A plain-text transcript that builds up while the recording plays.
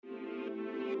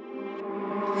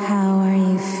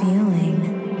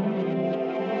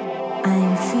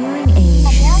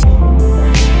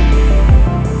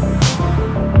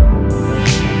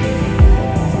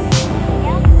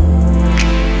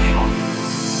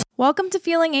Welcome to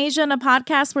Feeling Asian, a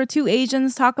podcast where two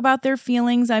Asians talk about their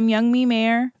feelings. I'm Youngmi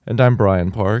Mayer. And I'm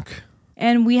Brian Park.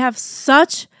 And we have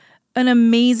such an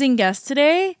amazing guest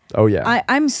today. Oh, yeah.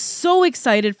 I'm so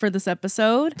excited for this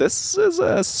episode. This is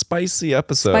a spicy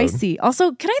episode. Spicy.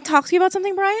 Also, can I talk to you about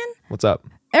something, Brian? What's up?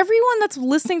 Everyone that's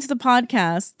listening to the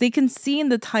podcast, they can see in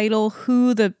the title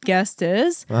who the guest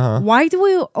is. Why do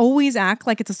we always act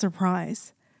like it's a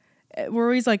surprise? We're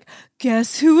always like,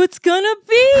 guess who it's gonna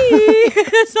be?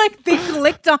 It's like they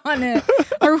clicked on it.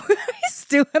 Am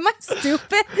I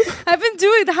stupid? I've been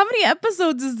doing, how many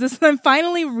episodes is this? And I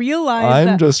finally realized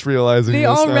I'm just realizing they this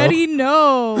already now.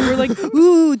 know. We're like,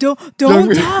 ooh, don't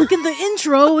talk in the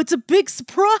intro. It's a big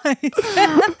surprise.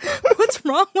 What's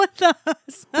wrong with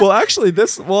us? Well, actually,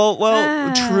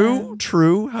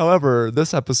 true. However,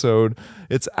 this episode,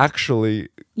 it's actually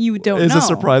You don't is know. a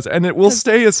surprise, and it will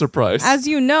stay a surprise. As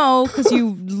you know, because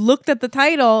you looked at the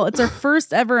title, it's our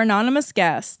first ever anonymous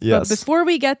guest. Yes. But before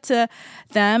we get to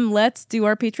them, let's do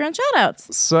our Patreon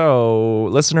shoutouts. So,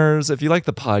 listeners, if you like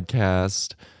the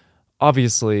podcast,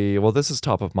 obviously, well, this is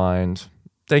top of mind.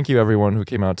 Thank you, everyone who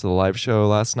came out to the live show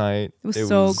last night. It was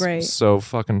so great. So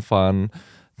fucking fun.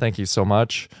 Thank you so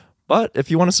much. But if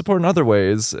you want to support in other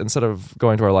ways, instead of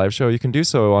going to our live show, you can do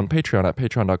so on Patreon at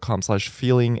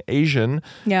patreon.com/feelingasian.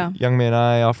 Yeah. Youngmi and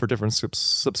I offer different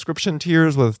subscription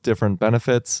tiers with different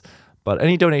benefits. But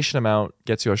any donation amount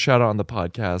gets you a shout out on the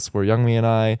podcast where Youngmi and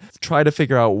I try to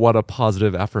figure out what a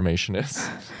positive affirmation is.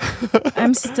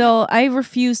 I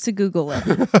refuse to Google it.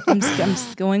 I'm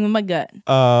just going with my gut.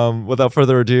 Without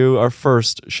further ado, our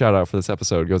first shout out for this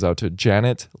episode goes out to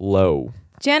Janet Lowe.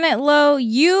 Janet Lowe,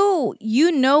 you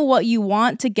know what you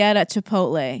want to get at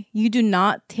Chipotle. You do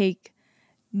not take,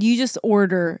 you just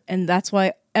order, and that's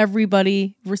why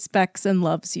everybody respects and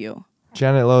loves you.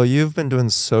 Janet Lowe, you've been doing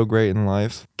so great in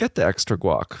life. Get the extra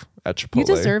guac at Chipotle. You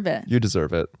deserve it. You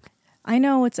deserve it. I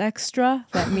know it's extra,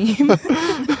 that meme.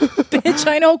 Bitch,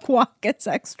 I know guac is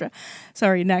extra.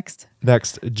 Sorry, next.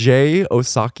 Next, Jay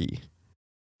Osaki.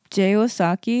 Jay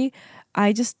Osaki,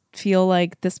 I just feel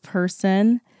like this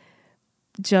person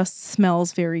just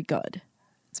smells very good.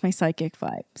 It's my psychic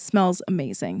vibe. Smells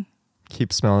amazing.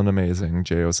 Keep smelling amazing,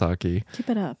 Jay Osaki.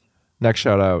 Keep it up. Next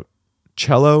shout out,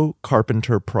 Cello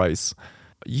Carpenter Price.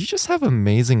 You just have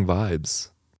amazing vibes.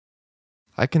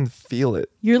 I can feel it.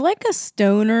 You're like a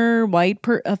stoner white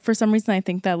for some reason I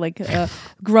think that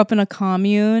grew up in a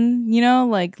commune,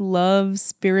 like loves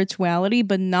spirituality,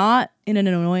 but not in an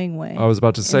annoying way. I was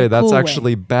about to say that's cool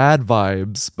actually bad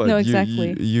vibes, but no,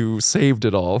 exactly. you saved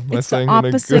it all. It's the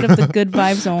opposite of the good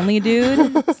vibes only, dude.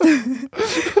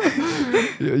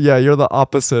 Yeah, you're the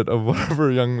opposite of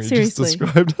whatever Youngmi just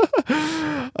described.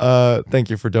 Thank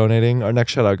you for donating. Our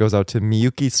next shout out goes out to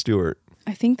Miyuki Stewart.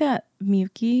 I think that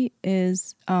Miyuki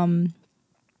is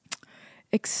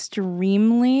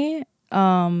extremely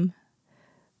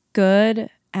good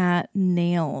at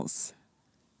nails,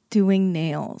 doing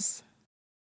nails.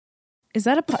 Is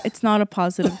that it's not a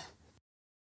positive?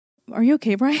 Are you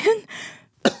okay, Brian?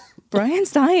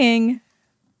 Brian's dying.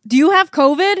 Do you have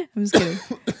COVID? I'm just kidding.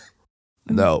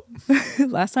 No.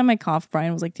 Last time I coughed,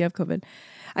 Brian was like, "Do you have COVID?"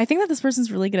 I think that this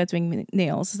person's really good at doing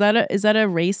nails. Is that a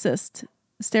racist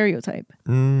stereotype?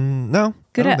 No,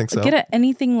 I don't think so. Good at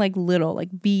anything like little,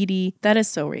 like beady. That is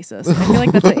so racist. I feel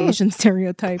like that's an Asian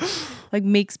stereotype. Like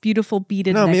makes beautiful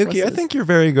beaded necklaces. Miyuki, I think you're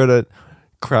very good at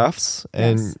crafts,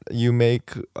 and you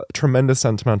make tremendous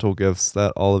sentimental gifts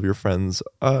that all of your friends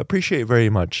appreciate very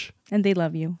much. And they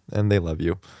love you.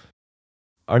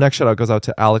 Our next shout out goes out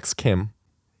to Alex Kim.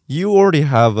 You already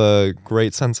have a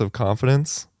great sense of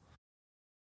confidence,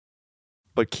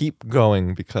 but keep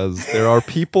going because there are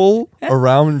people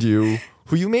around you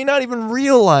who you may not even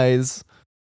realize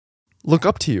look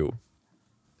up to you.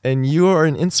 And you are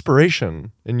an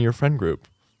inspiration in your friend group.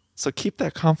 So keep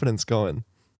that confidence going.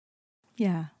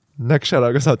 Yeah. Next shout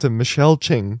out goes out to Michelle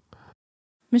Ching.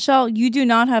 Michelle, you do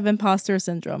not have imposter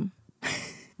syndrome.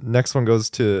 Next one goes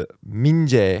to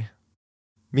Minjae.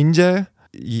 Minjae,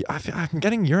 I'm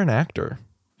getting you're an actor.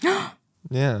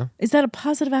 Yeah. Is that a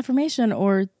positive affirmation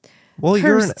or well,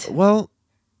 cursed?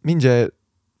 Minjae,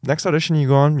 next audition you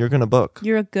go on, you're gonna book.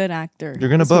 You're a good actor. You're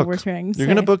gonna book. You're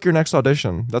gonna book your next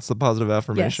audition. That's the positive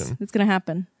affirmation. Yes, it's gonna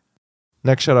happen.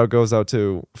 Next shout out goes out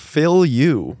to Phil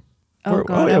Yu. Oh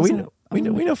God! Yeah, we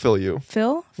know Phil Yu.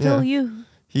 Phil Yu.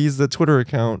 He's the Twitter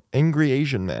account Angry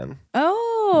Asian Man.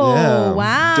 Oh, yeah.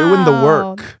 Wow! Doing the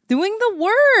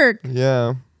work.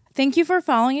 Yeah. Thank you for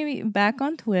following me back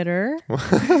on Twitter.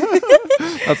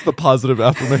 That's the positive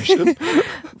affirmation.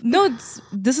 No,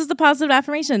 this is the positive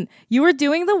affirmation. You were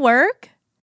doing the work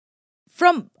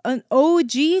from an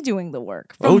OG doing the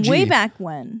work from OG. way back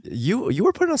when. You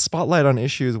were putting a spotlight on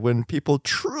issues when people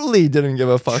truly didn't give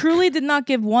a fuck. Truly did not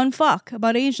give one fuck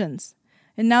about Asians.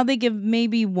 And now they give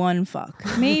maybe one fuck.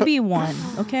 Maybe one,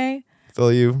 okay?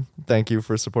 Feel you. Thank you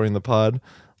for supporting the pod.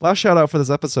 Last shout out for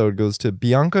this episode goes to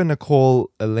Bianca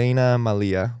Nicole Elena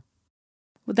Malia.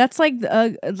 That's like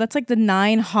the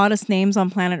 9 hottest names on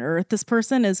planet Earth. This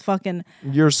person is fucking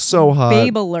You're so hot.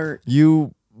 babe alert.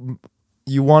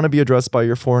 You want to be addressed by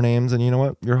your 4 names, and you know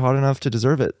what? You're hot enough to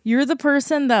deserve it. You're the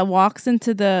person that walks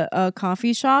into the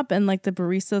coffee shop and like the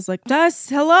barista's like, "Das,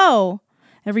 hello."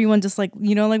 Everyone just like,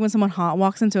 you know, like when someone hot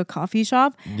walks into a coffee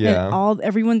shop, Yeah. and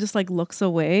everyone just like looks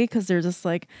away because they're just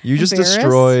like You just embarrassed.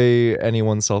 destroy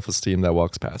anyone's self-esteem that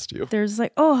walks past you. They're just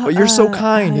like, oh, But you're so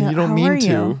kind, and you how don't mean are to.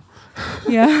 you?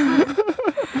 Yeah.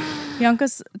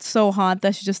 Bianca's so hot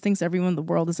that she just thinks everyone in the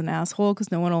world is an asshole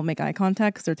because no one will make eye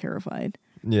contact because they're terrified.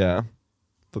 Yeah.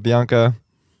 But Bianca,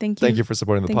 Thank you for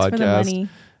supporting the Thanks podcast. for the money.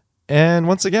 And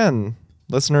once again,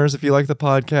 listeners, if you like the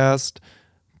podcast,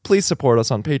 please support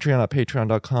us on Patreon at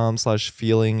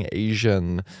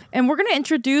patreon.com/feelingasian. And we're going to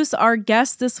introduce our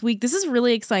guest this week. This is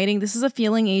really exciting. This is a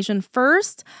Feeling Asian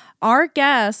first. Our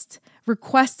guest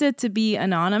requested to be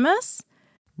anonymous.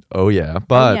 Oh yeah,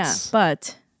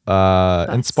 but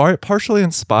partially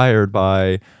inspired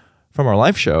by from our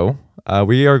live show,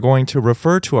 we are going to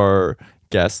refer to our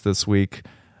guest this week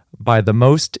by the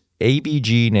most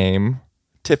ABG name,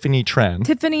 Tiffany Tran.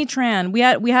 Tiffany Tran.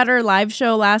 We had our live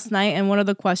show last night, and one of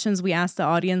the questions we asked the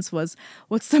audience was,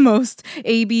 "What's the most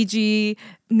ABG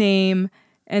name?"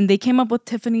 And they came up with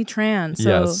Tiffany Tran. So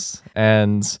Yes,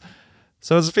 and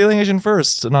so it's a Feeling Asian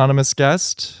first, anonymous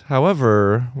guest.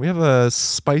 However, we have a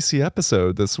spicy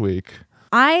episode this week.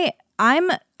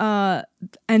 I'm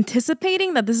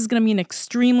anticipating that this is going to be an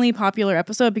extremely popular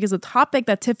episode because the topic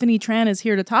that Tiffany Tran is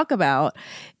here to talk about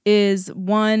is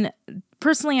one.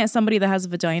 Personally, as somebody that has a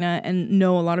vagina and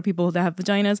know a lot of people that have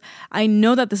vaginas, I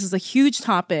know that this is a huge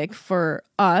topic for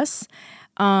us.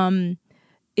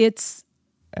 It's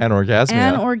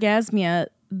anorgasmia,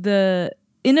 the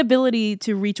inability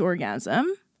to reach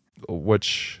orgasm,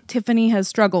 which Tiffany has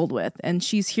struggled with, and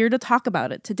she's here to talk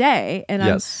about it today. And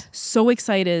Yes. I'm so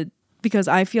excited because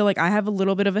I feel like I have a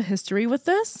little bit of a history with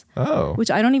this, which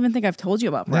I don't even think I've told you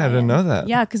about, Brian. Yeah, I didn't know that.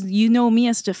 Yeah, because you know me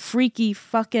as a freaky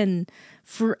fucking...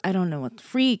 I don't know what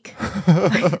freak.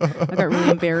 I got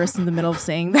really embarrassed in the middle of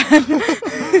saying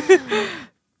that.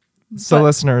 So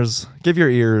listeners, give your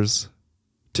ears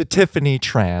to Tiffany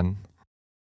Tran.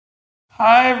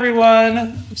 Hi, everyone.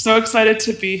 I'm so excited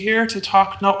to be here to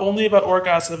talk not only about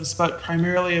orgasms, but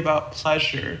primarily about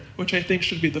pleasure, which I think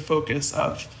should be the focus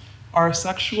of our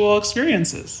sexual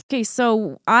experiences. Okay,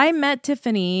 so I met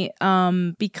Tiffany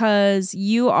because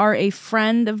you are a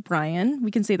friend of Brian. We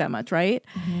can say that much, right?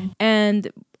 Mm-hmm. And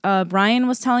Brian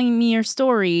was telling me your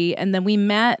story, and then we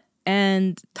met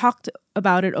and talked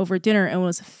about it over dinner, and it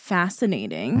was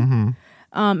fascinating. Mm-hmm.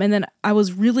 And then I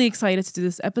was really excited to do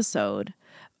this episode.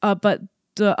 But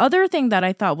the other thing that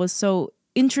I thought was so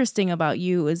interesting about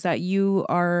you is that you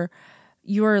are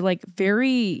like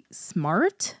very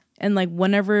smart. And like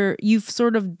whenever you've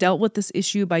sort of dealt with this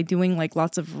issue by doing like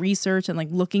lots of research and like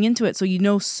looking into it, so you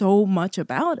know so much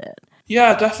about it.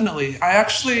 Yeah, definitely.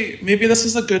 Maybe this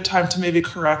is a good time to maybe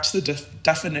correct the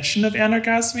definition of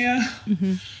anorgasmia.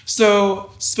 Mm-hmm. So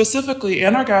specifically,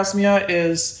 anorgasmia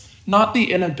is not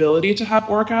the inability to have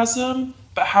orgasm,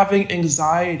 but having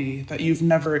anxiety that you've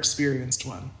never experienced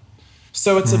one.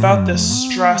 So it's about this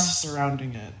stress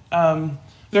surrounding it.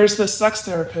 There's this sex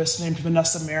therapist named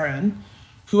Vanessa Marin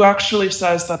who actually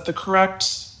says that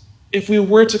if we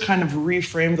were to kind of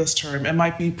reframe this term, it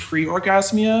might be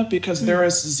pre-orgasmia, because there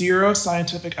is zero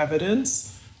scientific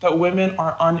evidence that women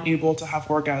are unable to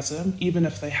have orgasm, even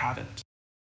if they have it.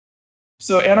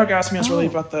 So anorgasmia is really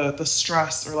about the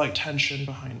stress or like tension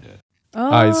behind it. Oh,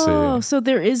 I see. So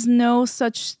there is no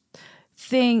such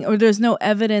thing, or there's no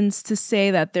evidence to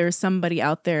say that there's somebody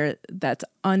out there that's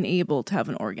unable to have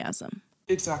an orgasm.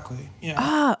 Exactly. Yeah.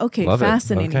 Ah, okay. Love it.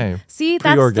 Fascinating. Okay. See,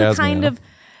 that's the Pre-orgasmia. kind of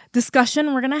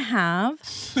discussion we're going to have.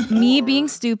 Me being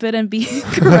stupid and being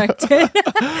corrected.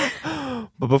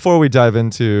 But before we dive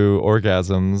into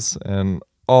orgasms and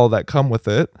all that come with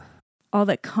it. All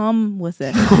that come with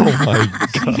it. Oh my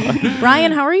God.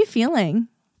 Brian, how are you feeling?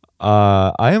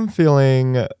 I am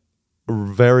feeling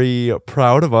very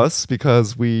proud of us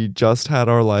because we just had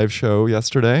our live show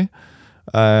yesterday.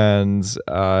 And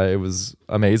it was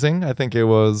amazing. I think it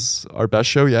was our best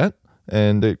show yet.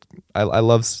 And I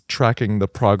love tracking the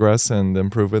progress and the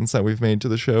improvements that we've made to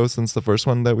the show since the first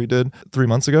one that we did 3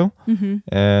 months ago. Mm-hmm.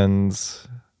 And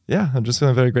yeah, I'm just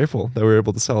feeling very grateful that we were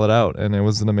able to sell it out, and it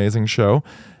was an amazing show.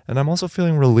 And I'm also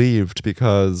feeling relieved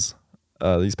because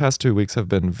these past 2 weeks have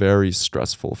been very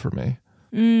stressful for me.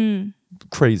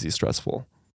 Crazy stressful.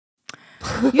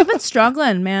 You've been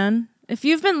struggling, man. If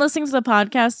you've been listening to the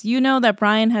podcast, you know that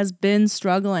Brian has been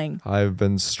struggling. I've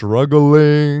been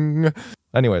struggling.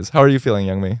 Anyways, how are you feeling,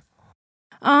 Youngmi?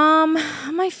 How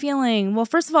am I feeling? Well,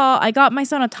 first of all, I got my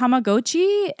son a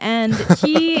Tamagotchi, and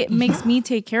he makes me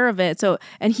take care of it.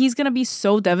 And he's gonna be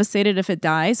so devastated if it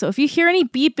dies. So if you hear any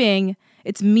beeping,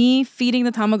 it's me feeding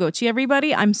the Tamagotchi,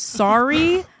 everybody. I'm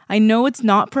sorry. I know it's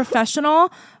not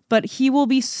professional, but he will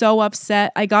be so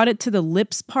upset. I got it to the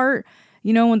lips part.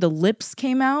 You know, when the lips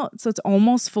came out, so it's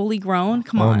almost fully grown.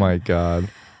 Come on. Oh my God.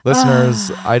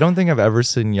 Listeners, I don't think I've ever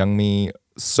seen Youngmi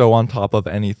so on top of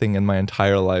anything in my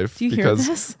entire life. Do you hear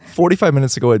this? 45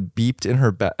 minutes ago it beeped in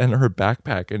her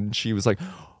backpack and she was like,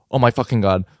 oh my fucking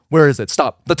God, where is it?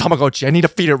 Stop, the Tamagotchi, I need to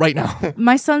feed it right now.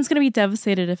 My son's gonna be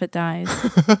devastated if it dies.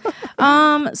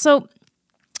 So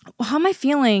how am I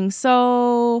feeling?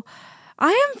 So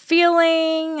I am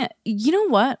feeling, you know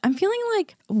what? I'm feeling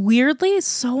like weirdly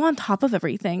so on top of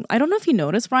everything. I don't know if you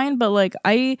noticed, Brian, but like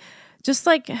I just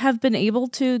like have been able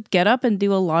to get up and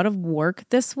do a lot of work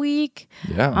this week.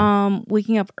 Yeah.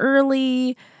 Waking up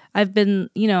early. I've been,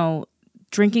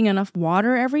 drinking enough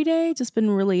water every day. Just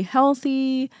been really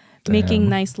healthy. Damn. Making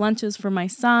nice lunches for my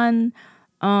son.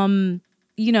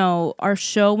 Our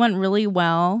show went really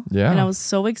well. Yeah. And I was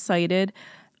so excited.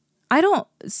 I don't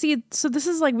see. So this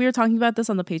is like, we were talking about this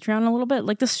on the Patreon a little bit.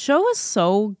 Like, this show is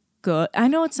so good. I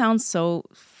know it sounds so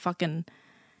fucking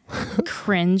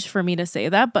cringe for me to say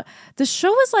that, but the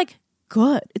show is like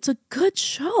good. It's a good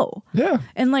show. Yeah.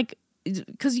 And like,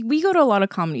 because we go to a lot of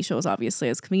comedy shows, obviously,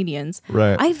 as comedians.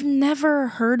 Right. I've never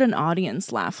heard an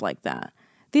audience laugh like that.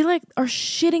 They like are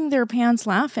shitting their pants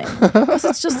laughing because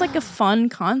it's just like a fun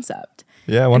concept.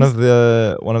 Yeah. One of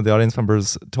the audience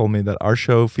members told me that our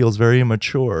show feels very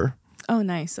mature. Oh,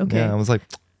 nice. Okay. Yeah, I was like,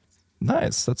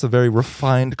 nice. That's a very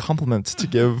refined compliment to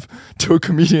give to a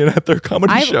comedian at their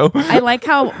comedy show. I like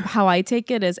how I take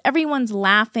it is everyone's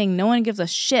laughing. No one gives a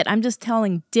shit. I'm just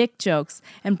telling dick jokes.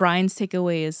 And Brian's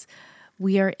takeaway is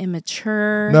we are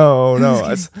immature.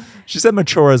 No. She said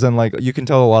mature as in like you can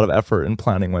tell a lot of effort and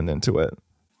planning went into it.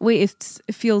 Wait,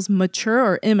 it feels mature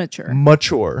or immature?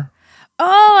 Mature.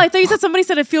 Oh, I thought you said somebody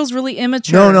said it feels really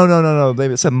immature. No.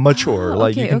 They said mature.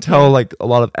 Like you can tell like a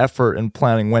lot of effort and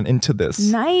planning went into this.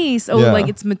 Nice. Oh, yeah. Like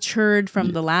it's matured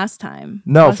from the last time.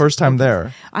 No, first time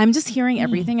there. I'm just hearing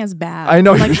everything as bad. I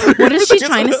know. Like, what is she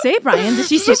trying to say, Brian? Did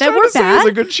she say that we're bad? It's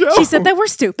a good show. She said that we're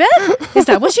stupid? Is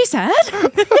that what she said?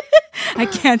 I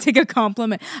can't take a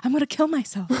compliment. I'm gonna kill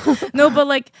myself. No, but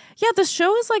like, yeah, the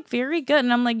show is like very good,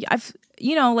 and I'm like,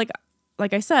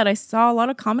 like I said, I saw a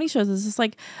lot of comedy shows. It's just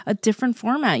like a different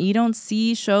format. You don't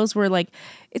see shows where like,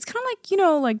 it's kind of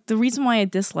like, like the reason why I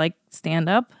dislike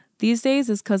stand-up these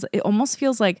days is because it almost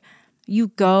feels like you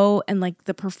go and like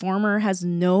the performer has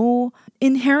no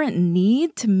inherent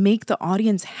need to make the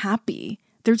audience happy.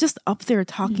 They're just up there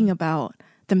talking about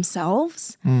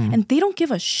themselves and they don't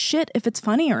give a shit if it's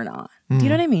funny or not. Do you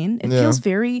know what I mean? It feels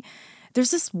very,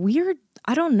 there's this weird,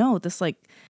 I don't know, this like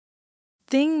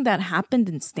thing that happened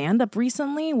in stand-up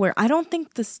recently where I don't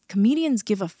think the comedians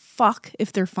give a fuck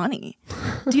if they're funny.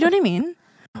 Do you know what I mean?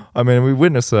 I mean, we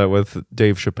witnessed that with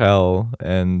Dave Chappelle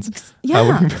and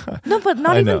no, but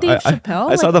not even Dave Chappelle.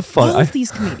 I saw all of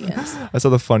these comedians. I saw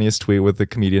the funniest tweet with the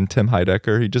comedian Tim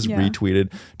Heidecker. He just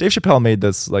retweeted. Dave Chappelle made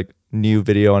this like new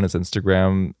video on his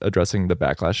Instagram addressing the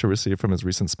backlash he received from his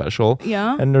recent special.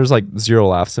 Yeah, and there's like 0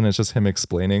 laughs and it's just him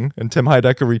explaining. And Tim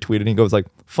Heidecker retweeted and he goes like,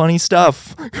 "Funny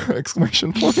stuff!"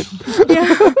 exclamation point.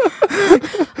 Yeah.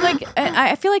 Like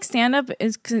I feel like stand-up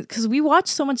is because we watch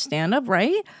so much stand-up,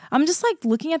 right? I'm just like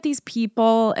looking at these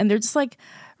people and they're just like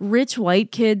rich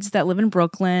white kids that live in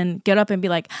Brooklyn get up and be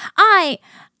like,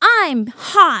 I'm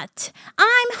hot.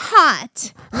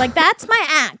 Like that's my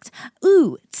act.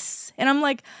 Ooh. And I'm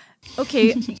like,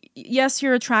 okay, yes,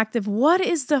 you're attractive. What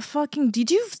is the fucking,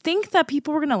 did you think that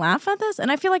people were going to laugh at this?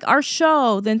 And I feel like our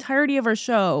show, the entirety of our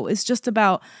show is just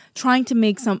about trying to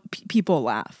make some people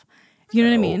laugh. You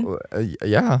know what I mean?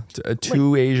 Yeah.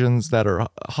 Two Asians that are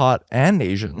hot and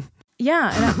Asian.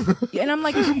 Yeah. And I'm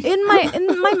like, in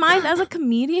my mind as a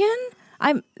comedian,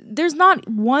 there's not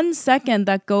 1 second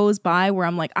that goes by where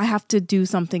I'm like, I have to do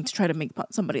something to try to make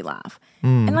somebody laugh.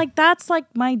 And like, that's like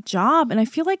my job. And I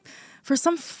feel like for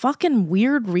some fucking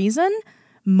weird reason,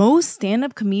 most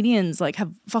stand-up comedians like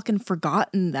have fucking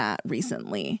forgotten that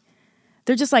recently.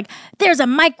 They're just like, there's a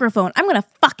microphone. I'm going to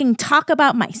fucking talk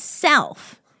about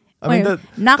myself. I mean,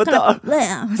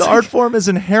 the art form is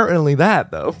inherently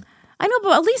that though. I know,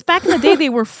 but at least back in the day, they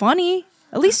were funny.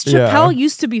 At least Chappelle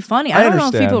used to be funny. I don't know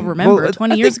if people remember. Well,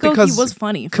 20 years ago, he was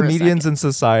funny. Comedians in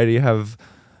society have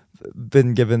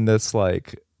been given this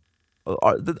like,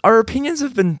 our opinions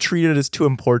have been treated as too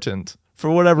important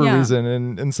for whatever reason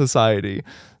in society.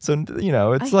 So, you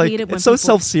know, it's like, it's so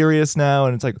self-serious now.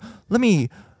 And it's like, let me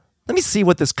see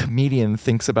what this comedian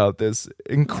thinks about this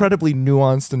incredibly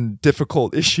nuanced and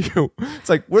difficult issue. It's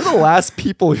like, we're the last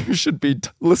people you should be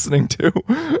listening to.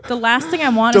 The last thing I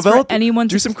want is for anyone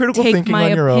to some critical take thinking my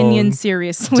on your opinion own,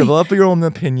 seriously. Develop your own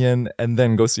opinion and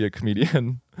then go see a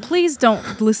comedian. Please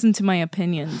don't listen to my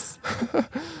opinions.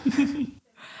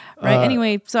 Right.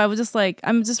 Anyway, so I was just like,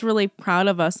 I'm just really proud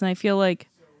of us. And I feel like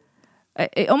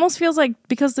it almost feels like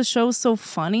because the show is so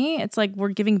funny, it's like we're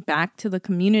giving back to the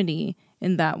community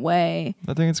in that way.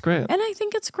 I think it's great. And I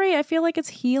think it's great. I feel like it's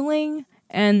healing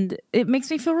and it makes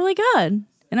me feel really good.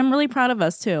 And I'm really proud of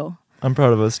us too. I'm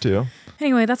proud of us too.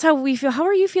 Anyway, that's how we feel. How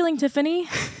are you feeling, Tiffany?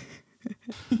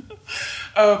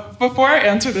 Before I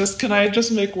answer this, can I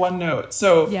just make one note?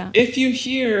 So if you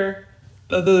hear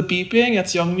the beeping,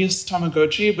 it's Youngmi's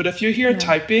Tamagotchi, but if you hear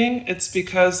typing, it's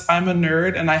because I'm a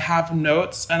nerd and I have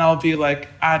notes and I'll be like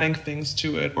adding things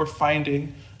to it or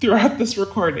finding throughout this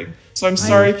recording. So I'm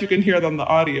sorry if you can hear them on the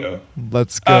audio.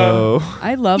 Let's go.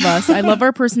 I love us. I love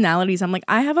our personalities. I'm like,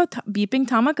 I have a beeping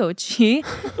Tamagotchi.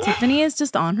 Tiffany is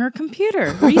just on her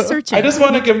computer researching. I just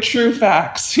want to give true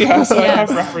facts. Yeah, so I have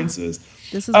references.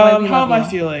 This is why we how love am I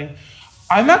feeling?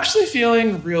 I'm actually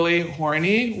feeling really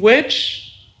horny, which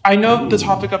I know the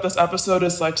topic of this episode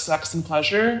is like sex and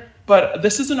pleasure, but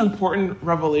this is an important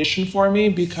revelation for me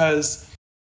because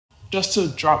just to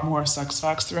drop more sex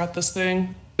facts throughout this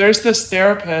thing, there's this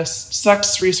therapist,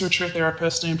 sex researcher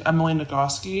therapist named Emily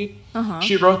Nagoski.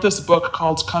 She wrote this book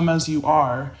called Come As You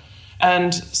Are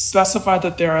and specified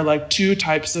that there are like two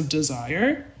types of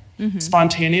desire,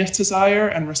 spontaneous desire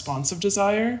and responsive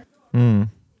desire.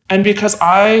 And because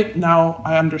I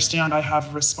understand I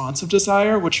have responsive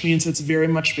desire, which means it's very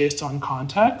much based on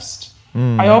context.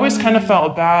 I always kind of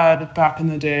felt bad back in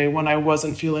the day when I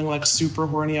wasn't feeling like super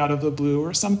horny out of the blue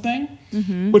or something,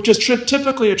 which is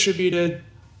typically attributed,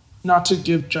 not to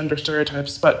give gender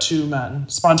stereotypes, but to men.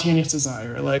 Spontaneous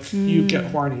desire, like you get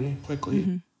horny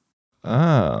quickly.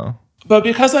 Oh. But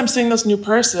because I'm seeing this new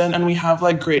person and we have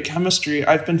like great chemistry,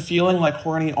 I've been feeling like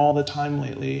horny all the time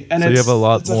lately. And so you have a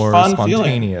lot more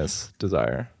spontaneous feeling.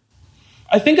 desire.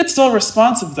 I think it's still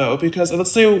responsive though, because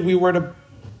let's say we were to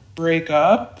break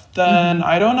up, then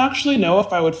I don't actually know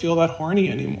if I would feel that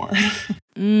horny anymore.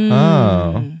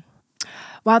 Oh.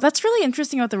 Wow, that's really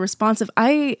interesting about the responsive.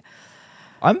 I'm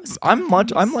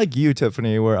like you,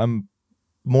 Tiffany, where I'm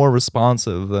more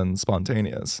responsive than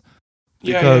spontaneous.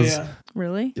 Yeah.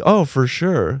 Really? Oh, for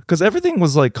sure. Because everything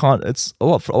was like it's a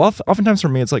lot. Oftentimes for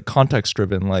me, it's like context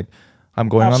driven. Like I'm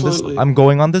going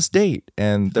on this date,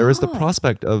 and there is the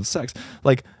prospect of sex.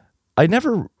 Like I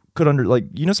never could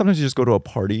sometimes you just go to a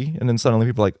party, and then suddenly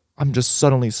people are like, I'm just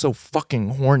suddenly so fucking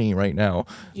horny right now.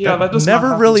 Yeah, that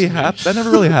never really happened. That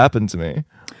never really happened to me.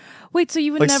 Wait, so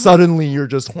you would never suddenly you're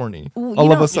just horny.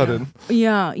 All of a sudden.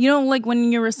 Yeah, you know, like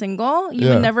when you're single, you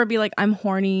would never be like, I'm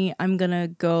horny. I'm gonna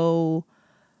go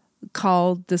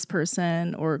call this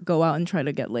person or go out and try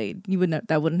to get laid.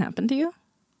 That wouldn't happen to you?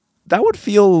 That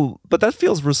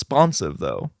feels responsive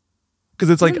though. Because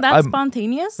it's Isn't that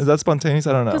spontaneous? Is that spontaneous?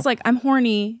 I don't know. Because like I'm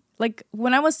horny. Like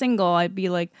when I was single, I'd be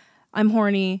like, I'm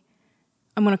horny.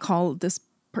 I'm going to call this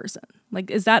person.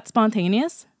 Like, is that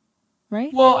spontaneous?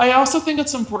 Right? Well, I also think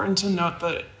it's important to note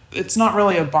that it's not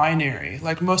really a binary.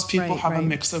 Like most people have a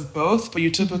mix of both, but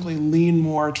you typically lean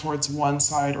more towards one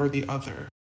side or the other.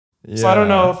 Yeah. So I don't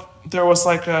know if there was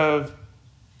like a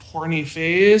horny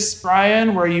phase,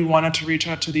 Brian, where you wanted to reach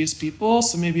out to these people.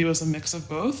 So maybe it was a mix of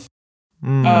both.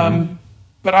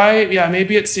 But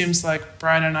maybe it seems like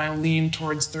Brian and I lean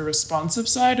towards the responsive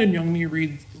side and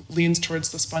Youngmi leans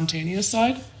towards the spontaneous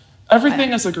side.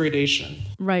 Everything is a gradation.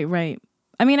 Right.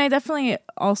 I mean, I definitely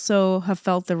also have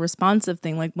felt the responsive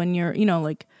thing. Like when you're,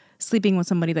 like sleeping with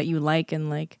somebody that you like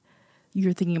and like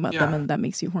you're thinking about them and that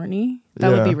makes you horny.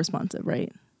 That would be responsive,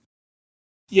 right?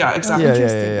 Yeah, exactly.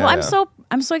 Interesting. Well,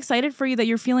 I'm so excited for you that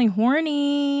you're feeling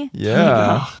horny.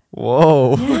 Yeah.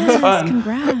 Whoa. Yes,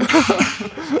 congrats.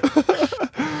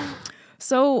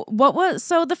 So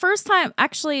the first time,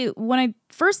 actually, when I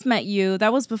first met you,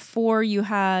 that was before you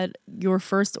had your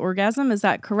first orgasm. Is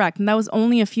that correct? And that was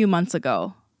only a few months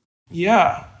ago.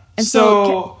 Yeah. And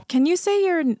so can you say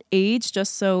your age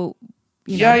just so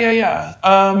you know? Yeah.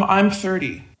 I'm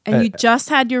 30. And you just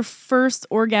had your first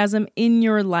orgasm in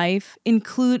your life,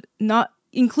 including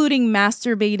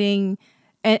masturbating,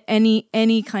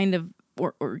 any kind of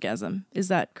orgasm. Is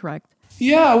that correct?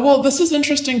 Yeah, well, this is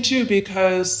interesting too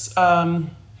because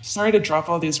sorry to drop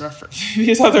all these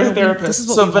these other therapists.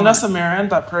 So Vanessa Marin,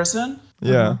 that person,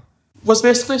 was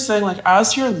basically saying like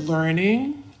as you're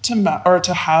learning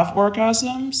to have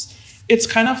orgasms, it's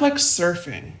kind of like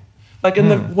surfing. Like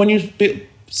when you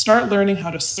start learning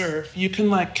how to surf, you can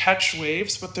like catch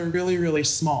waves, but they're really, really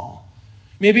small.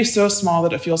 Maybe so small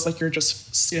that it feels like you're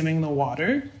just skimming the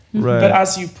water. Right. But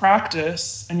as you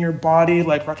practice and your body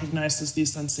like recognizes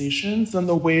these sensations, then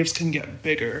the waves can get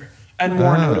bigger and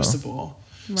more noticeable.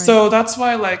 Right. So that's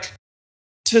why like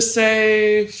to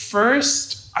say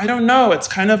first, I don't know, it's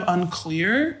kind of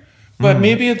unclear, but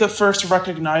maybe the first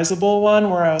recognizable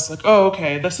one where I was like, oh,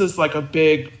 okay, this is like a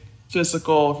big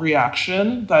physical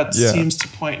reaction that seems to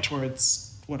point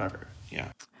towards whatever. Yeah.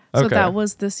 So that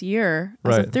was this year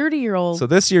as a 30-year-old. So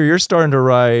this year you're starting to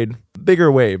ride bigger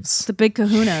waves. The big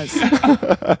kahunas.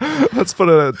 Let's put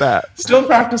it at that. Still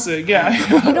practicing, yeah.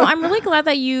 I'm really glad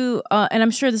that you, and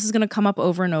I'm sure this is going to come up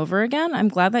over and over again. I'm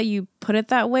glad that you put it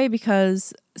that way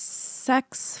because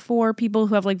sex for people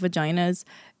who have like vaginas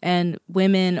and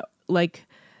women like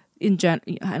in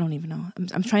I don't even know.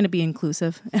 I'm trying to be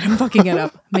inclusive and I'm fucking it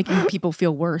up, making people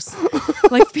feel worse.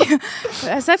 Like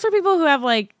sex for people who have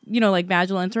like, like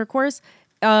vaginal intercourse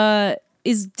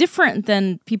is different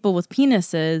than people with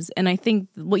penises. And I think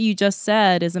what you just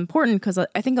said is important because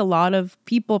I think a lot of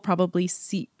people probably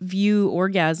view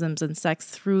orgasms and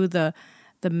sex through the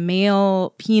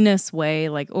male penis way,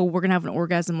 like, oh, we're gonna have an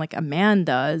orgasm like a man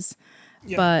does.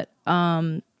 Yeah. But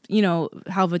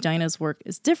how vaginas work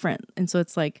is different. And so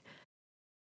it's like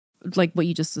what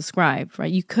you just described,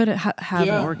 right? You could have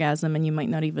an orgasm and you might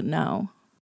not even know.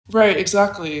 Right,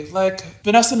 exactly. Like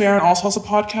Vanessa Marin also has a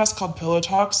podcast called Pillow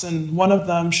Talks, and one of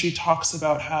them she talks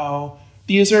about how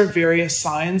these are various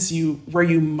signs where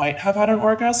you might have had an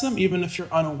orgasm, even if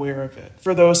you're unaware of it,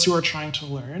 for those who are trying to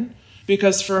learn.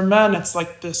 Because for men, it's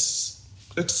like this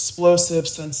explosive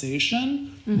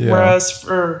sensation, whereas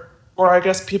or I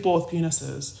guess people with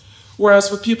penises,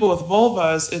 whereas with people with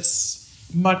vulvas,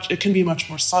 it can be much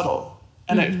more subtle,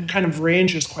 and it kind of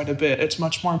ranges quite a bit. It's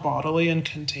much more bodily and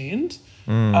contained.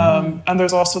 And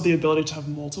there's also the ability to have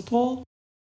multiple.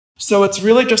 So it's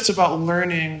really just about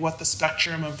learning what the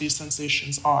spectrum of these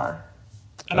sensations are.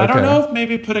 And I don't know if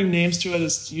maybe putting names to it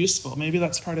is useful. Maybe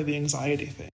that's part of the anxiety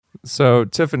thing. So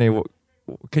Tiffany,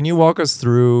 can you walk us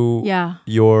through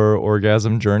your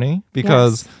orgasm journey?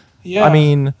 Because, I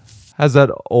mean, has that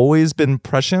always been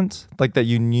prescient? Like that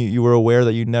you were aware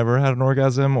that you never had an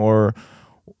orgasm, or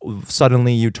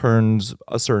suddenly you turned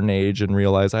a certain age and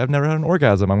realized I've never had an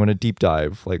orgasm, I'm going to deep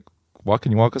dive. Like,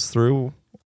 can you walk us through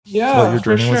what your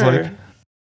journey was like?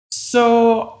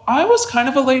 So I was kind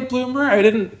of a late bloomer. I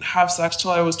didn't have sex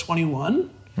till I was 21.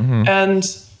 And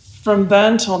from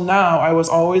then till now, I was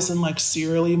always in like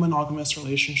serially monogamous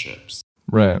relationships.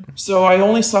 Right. So I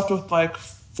only slept with like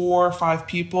 4 or 5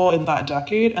 people in that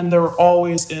decade, and they were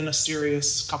always in a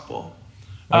serious couple.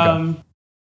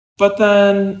 But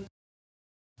then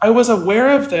I was aware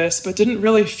of this, but didn't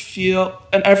really feel,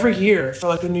 and every year for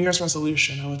like a New Year's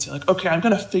resolution, I would say like, okay, I'm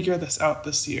going to figure this out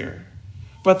this year.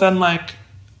 But then like,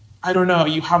 I don't know,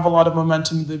 you have a lot of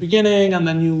momentum in the beginning and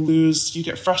then you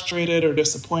get frustrated or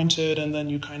disappointed, and then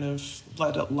you kind of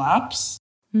let it lapse.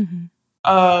 And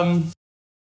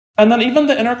then even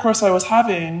the intercourse I was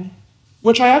having,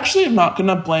 which I actually am not going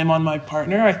to blame on my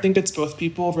partner. I think it's both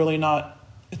people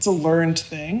it's a learned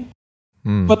thing.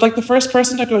 But like the first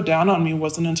person to go down on me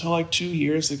wasn't until like 2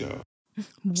 years ago.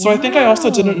 Wow. So I think I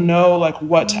also didn't know like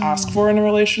what to ask for in a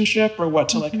relationship or what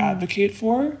to like advocate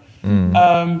for.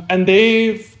 And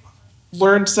they've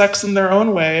learned sex in their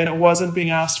own way, and it wasn't being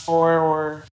asked for,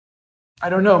 or I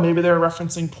don't know, maybe they were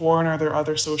referencing porn or their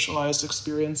other socialized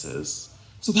experiences.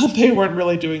 So that they weren't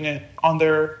really doing it on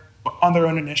their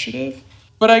own initiative.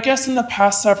 But I guess in the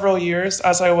past several years,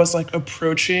 as I was like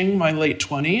approaching my late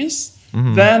 20s,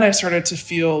 then I started to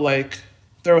feel like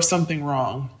there was something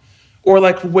wrong, or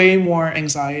like way more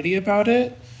anxiety about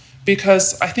it.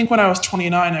 Because I think when I was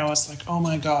 29, I was like, oh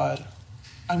my God,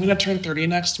 I'm going to turn 30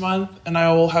 next month, and I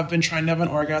will have been trying to have an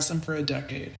orgasm for a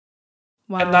decade.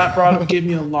 Wow. And that gave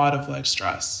me a lot of like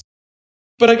stress.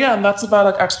 But again, that's about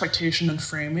like expectation and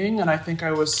framing. And I think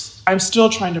I'm still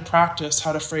trying to practice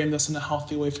how to frame this in a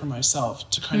healthy way for myself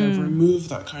to kind of remove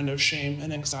that kind of shame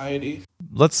and anxiety.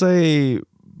 Let's say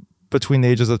between the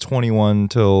ages of 21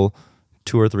 till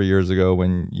 2 or 3 years ago,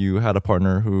 when you had a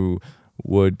partner who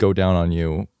would go down on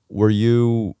you, were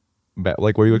you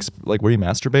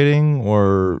masturbating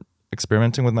or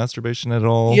experimenting with masturbation at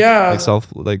all? Yeah.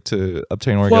 To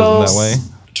obtain orgasm that way?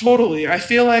 Totally. I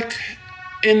feel like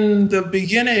in the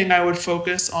beginning, I would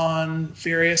focus on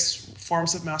various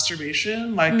forms of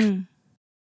masturbation, like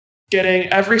getting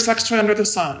every sex toy under the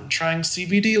sun, trying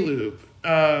CBD lube,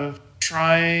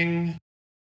 trying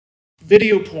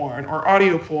video porn or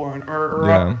audio porn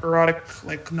or erotic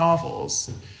like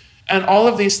novels. And all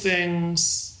of these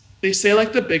things, they say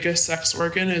like the biggest sex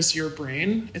organ is your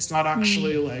brain. It's not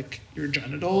actually like your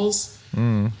genitals.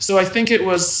 So I think it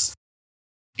was,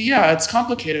 it's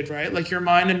complicated, right? Like your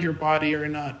mind and your body are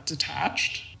not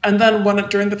detached. And then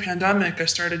during the pandemic, I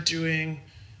started doing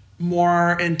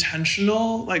more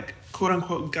intentional, like quote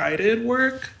unquote guided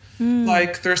work.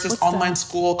 Like there's this online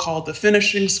school called the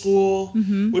Finishing School,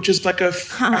 which is like I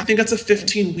think it's a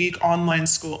 15-week online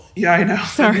school. Yeah, I know.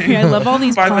 Sorry, I love all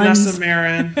these by puns. Vanessa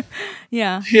Marin.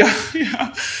 Yeah,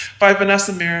 by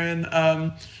Vanessa Marin.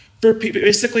 For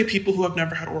basically people who have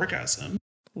never had orgasm.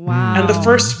 Wow. And the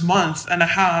first month and a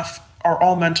half are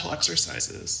all mental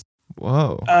exercises.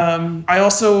 Whoa. I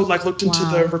also looked into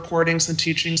the recordings and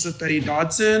teachings of Betty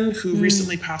Dodson, who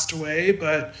recently passed away,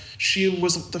 but she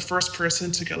was the first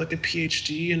person to get a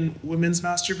PhD in women's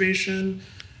masturbation.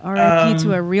 R.I.P.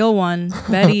 to a real one,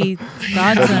 Betty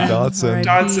Dodson.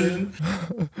 Dodson.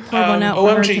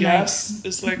 OMG Yes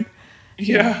is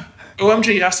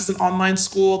OMG Yes is an online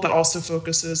school that also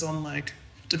focuses on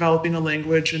developing a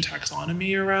language and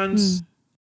taxonomy around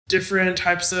different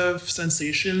types of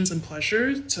sensations and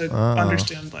pleasure to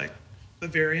understand the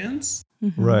variance.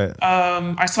 Right.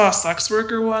 I saw a sex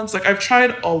worker once. I've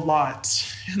tried a lot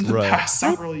in the past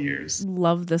several years.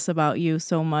 Love this about you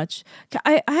so much.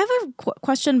 I have a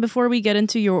question before we get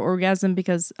into your orgasm,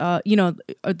 because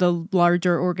the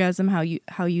larger orgasm,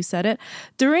 how you said it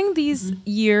during these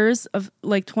years of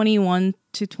 21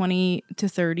 to 20 to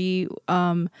 30,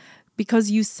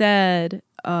 because you said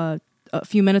a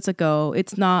few minutes ago,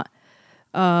 it's not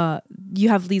you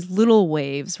have these little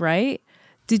waves, right?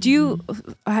 Did you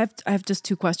I have just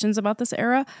two questions about this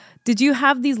era. Did you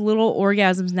have these little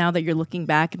orgasms now that you're looking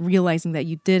back and realizing that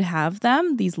you did have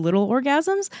them, these little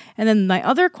orgasms? And then my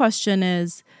other question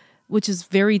is, which is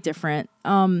very different,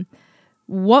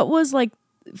 what was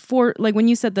for when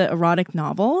you said the erotic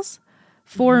novels,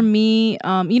 for me,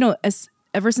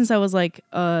 ever since I was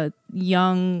a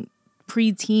young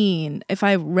preteen, if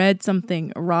I read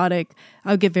something erotic,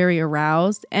 I would get very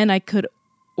aroused and I could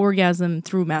orgasm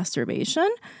through masturbation.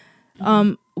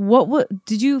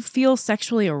 Did you feel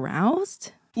sexually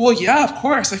aroused? Well, yeah, of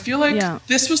course. I feel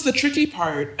this was the tricky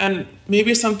part, and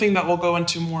maybe something that we'll go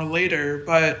into more later,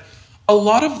 but a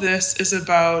lot of this is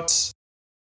about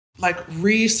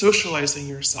re-socializing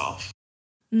yourself.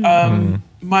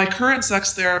 My current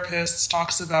sex therapist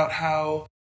talks about how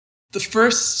the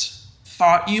first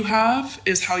thought you have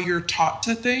is how you're taught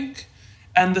to think,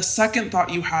 and the second thought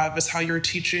you have is how you're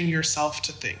teaching yourself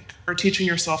to think or teaching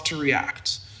yourself to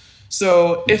react.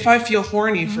 So if I feel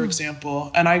horny, for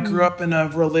example, and I grew up in a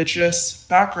religious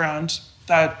background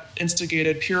that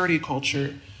instigated purity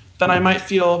culture, then I might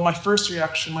feel my first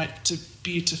reaction might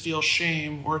be to feel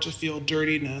shame or to feel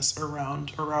dirtiness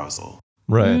around arousal.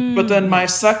 Right. But then my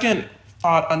second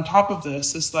thought on top of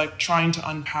this is trying to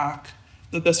unpack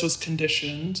that this was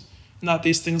conditioned and that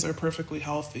these things are perfectly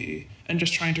healthy, and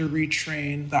just trying to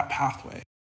retrain that pathway.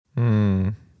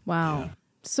 Wow. Yeah.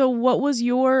 So what was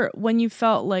when you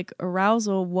felt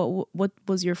arousal, what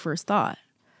was your first thought?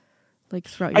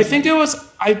 Throughout your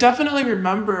I definitely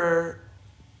remember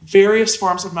various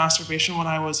forms of masturbation when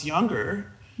I was younger.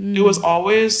 It was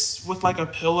always with a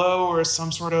pillow or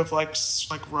some sort of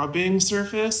rubbing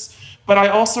surface. But I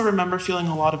also remember feeling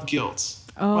a lot of guilt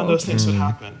when those things would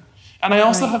happen. And I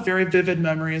also have very vivid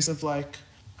memories of I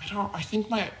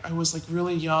was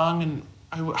really young and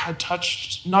I had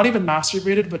touched, not even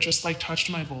masturbated, but just touched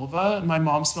my vulva, and my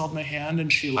mom smelled my hand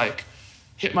and she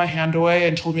hit my hand away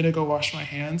and told me to go wash my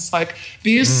hands.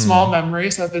 These small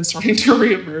memories have been starting to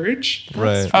reemerge.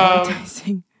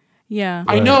 Right. Yeah.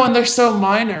 I know, and they're so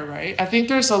minor, right? I think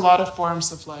there's a lot of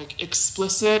forms of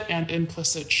explicit and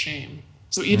implicit shame.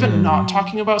 So even not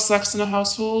talking about sex in a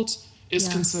household is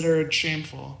considered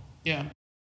shameful. Yeah.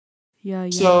 Yeah.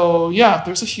 So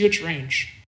there's a huge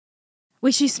range.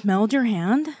 Wait, she smelled your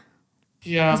hand?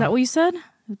 Yeah. Is that what you said?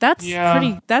 That's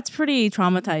pretty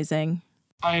traumatizing.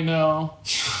 I know.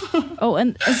 Oh,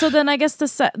 and so then I guess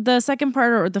the second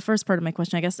part, or the first part of my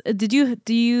question, I guess, do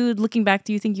you looking back,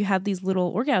 do you think you had these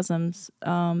little orgasms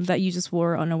that you just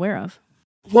were unaware of?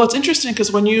 Well, it's interesting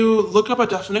because when you look up a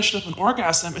definition of an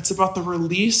orgasm, it's about the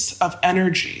release of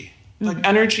energy,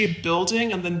 energy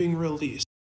building and then being released.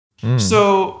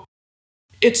 So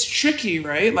it's tricky,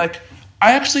 right?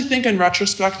 I actually think in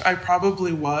retrospect, I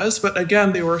probably was, but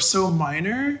again, they were so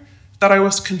minor that I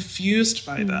was confused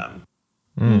by them.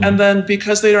 And then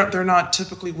because they're not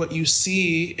typically what you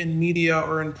see in media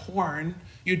or in porn,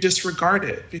 you disregard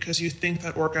it because you think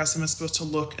that orgasm is supposed to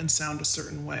look and sound a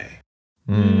certain way.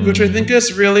 Which I think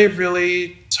is really,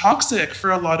 really toxic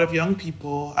for a lot of young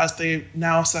people as they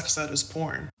now sex ed as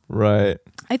porn. Right.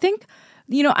 I think,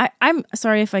 I'm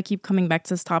sorry if I keep coming back to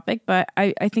this topic, but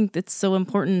I think it's so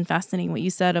important and fascinating what you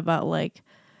said about like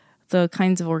the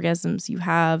kinds of orgasms you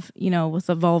have, with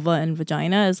the vulva and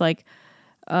vagina is like,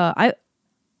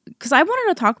 because I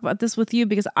wanted to talk about this with you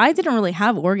because I didn't really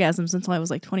have orgasms until I was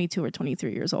like 22 or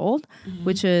 23 years old,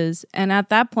 and at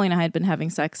that point I had been having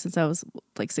sex since I was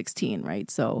like 16, right?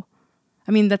 So,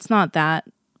 I mean, that's not that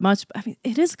much, but I mean,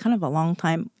 it is kind of a long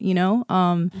time,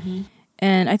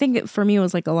 and I think for me, it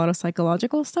was like a lot of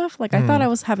psychological stuff. Like I thought I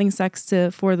was having sex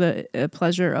for the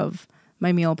pleasure of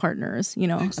my male partners,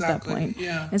 at that point.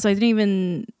 Yeah. And so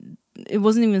it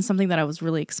wasn't even something that I was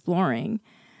really exploring.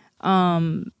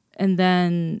 And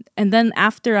then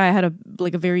after I had a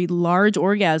very large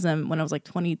orgasm when I was like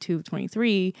 22,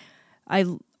 23, I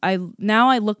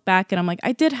look back and I'm like,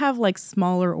 I did have like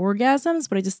smaller orgasms,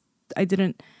 but I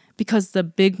didn't, because the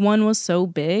big one was so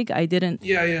big, I didn't.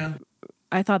 Yeah.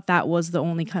 I thought that was the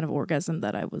only kind of orgasm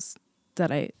that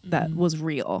was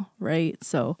real, right?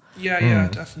 So yeah,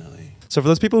 definitely. So for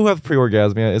those people who have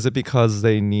pre-orgasmia, is it because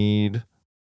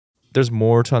there's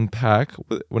more to unpack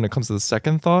when it comes to the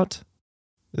second thought?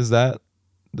 Does that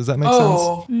make sense?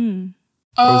 Or is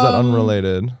that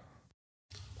unrelated?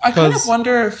 I kind of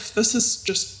wonder if this is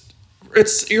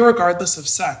it's irregardless of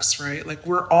sex, right? Like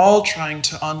we're all trying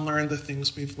to unlearn the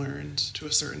things we've learned to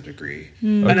a certain degree.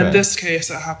 And in this case,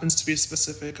 it happens to be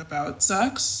specific about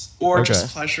sex or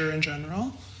just pleasure in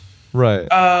general. Right.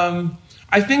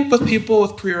 I think with people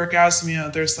with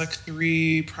pre-orgasmia, there's like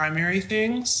 3 primary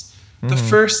things. The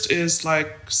first is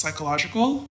like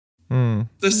psychological.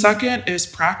 The second is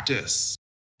practice.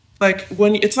 Like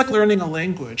it's like learning a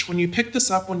language. When you pick this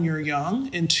up when you're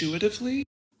young, intuitively,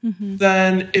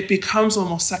 then it becomes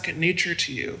almost second nature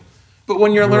to you. But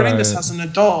when you're learning this as an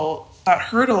adult, that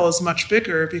hurdle is much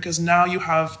bigger because now you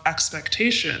have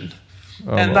expectation.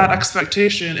 And that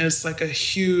expectation is like a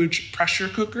huge pressure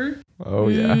cooker. Oh,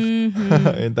 yeah.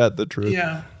 Ain't that the truth?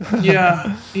 Yeah.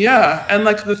 And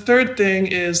like the third thing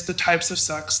is the types of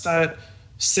sex that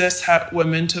cis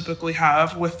women typically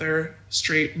have with their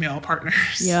straight male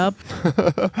partners. Yep.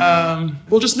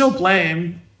 Well, just no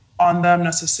blame on them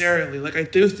necessarily. Like I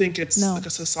do think it's like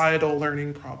a societal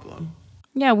learning problem.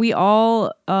 Yeah, we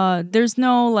all there's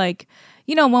no like,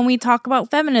 when we talk about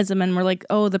feminism and we're like,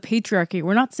 oh, the patriarchy,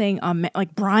 we're not saying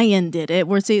like Brian did it.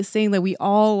 We're saying that we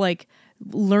all like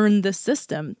learned the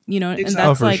system, Exactly. and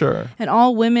that's like, sure. And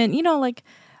all women, like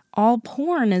all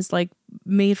porn is like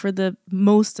made for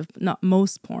not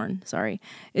most porn,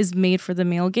 is made for the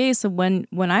male gaze. So when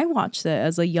I watched it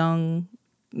as a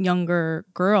younger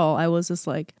girl, I was just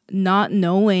like not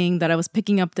knowing that I was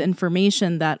picking up the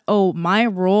information that, oh, my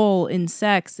role in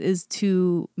sex is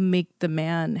to make the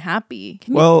man happy.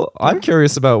 I'm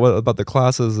curious about the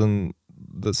classes and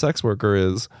the sex worker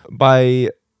is by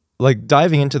like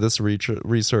diving into this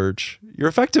research, you're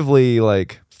effectively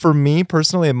like, for me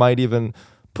personally, it might even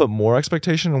put more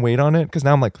expectation and weight on it because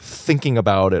now I'm like thinking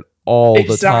about it all the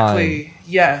time. Exactly.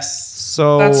 Yes.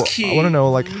 So that's key. I want to know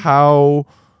like how,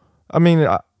 I mean,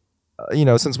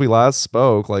 since we last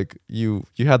spoke, like you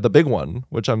had the big one,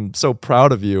 which I'm so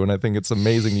proud of you. And I think it's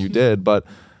amazing you did, but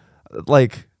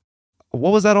like,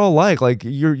 what was that all like? Like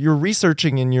you're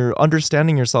researching and you're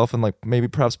understanding yourself and like maybe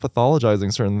perhaps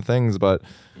pathologizing certain things, but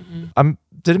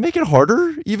did it make it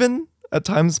harder even at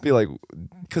times to be like,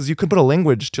 because you could put a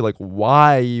language to like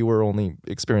why you were only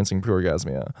experiencing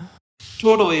pre-orgasmia?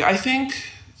 Totally. I think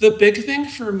the big thing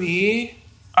for me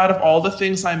out of all the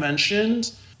things I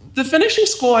mentioned, the finishing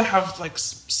school I have like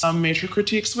some major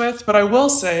critiques with, but I will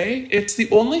say it's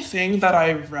the only thing that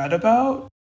I read about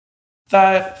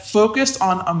that focused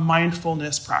on a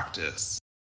mindfulness practice.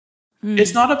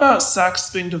 It's not about sex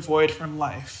being devoid from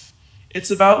life.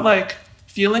 It's about like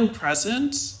feeling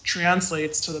present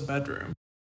translates to the bedroom.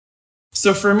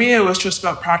 So for me, it was just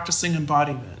about practicing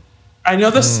embodiment. I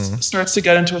know this starts to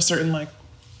get into a certain like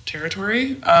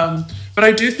territory, but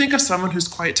I do think of someone who's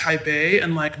quite type A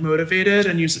and like motivated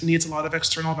and needs a lot of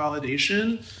external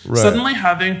validation, suddenly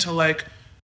having to like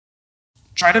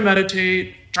try to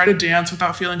meditate, try to dance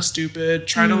without feeling stupid,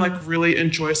 try to like really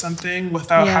enjoy something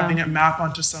without having it map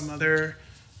onto some other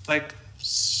like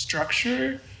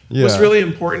structure was really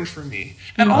important for me.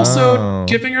 And also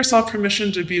giving yourself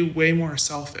permission to be way more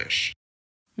selfish.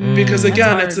 Because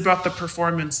again, it's about the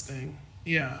performance thing.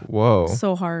 Yeah. Whoa.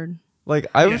 So hard. Like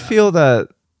I would feel that,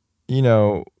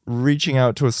 reaching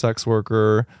out to a sex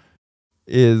worker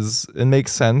it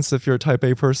makes sense if you're a type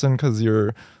A person because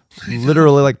you're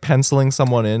literally like penciling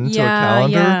someone into a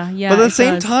calendar. Yeah, but at the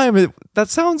same time, that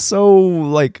sounds so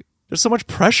like there's so much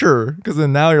pressure because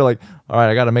then now you're like, all right,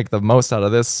 I got to make the most out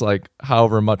of this, like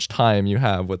however much time you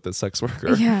have with the sex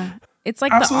worker. Yeah. It's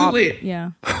like absolutely.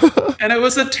 Yeah. And it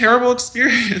was a terrible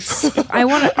experience.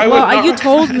 You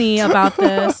told me about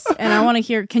this and I want to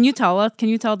hear, can you tell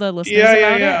the listeners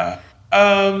about it?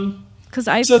 Because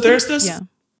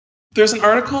there's an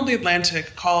article in The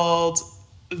Atlantic called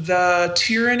The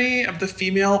Tyranny of the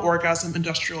Female Orgasm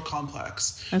Industrial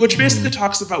Complex, which basically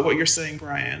talks about what you're saying,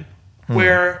 Brian,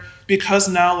 where because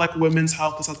now like women's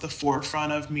health is at the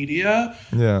forefront of media,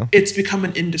 it's become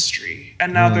an industry.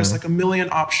 And now there's like a million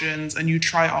options and you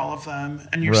try all of them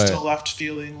and you're still left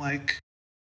feeling like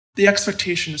the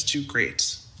expectation is too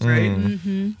great, right?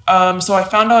 So I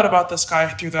found out about this guy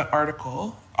through that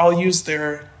article. I'll use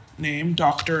their name,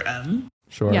 Dr. M.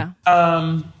 Sure. Yeah.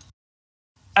 And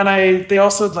they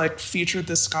also like featured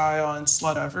this guy on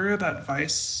Slut Ever, that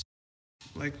Vice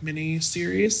like mini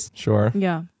series. Sure.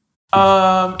 Yeah.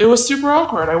 It was super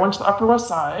awkward. I went to the Upper West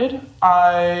Side.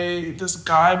 This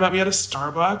guy met me at a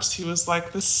Starbucks. He was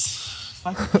like this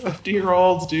like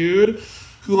 50-year-old dude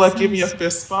who like gave me a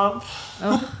fist bump.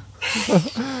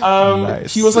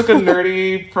 Nice. He was like a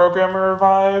nerdy programmer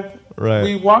vibe. Right.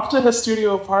 We walked to his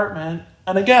studio apartment,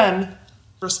 and again,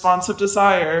 responsive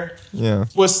desire. Yeah.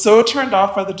 Was so turned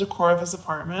off by the decor of his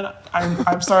apartment.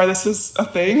 I'm sorry, this is a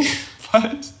thing,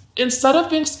 but instead of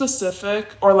being specific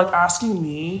or like asking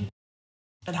me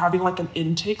and having like an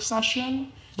intake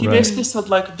session, he basically said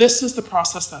like, this is the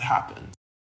process that happened.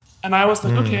 And I was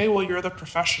like, okay, well, you're the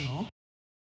professional.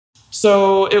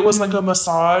 So it was like a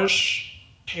massage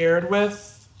paired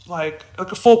with like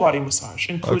a full body massage,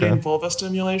 including vulva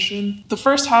stimulation. The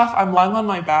first half, I'm lying on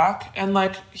my back and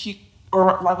like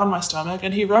lying on my stomach,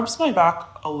 and he rubs my back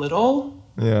a little,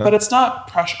 but it's not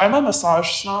pressure. I'm a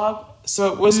massage snob,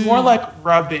 so it was more like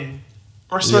rubbing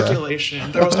or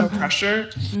circulation. There was no pressure.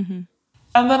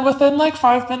 And then within like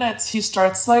 5 minutes, he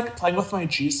starts like playing with my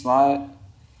G-spot,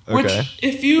 which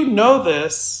if you know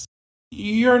this,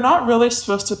 you're not really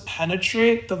supposed to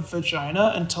penetrate the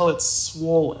vagina until it's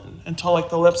swollen, until like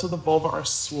the lips of the vulva are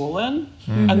swollen.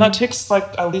 And that takes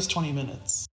like at least 20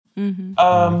 minutes.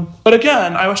 But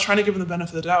again, I was trying to give him the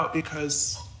benefit of the doubt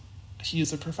because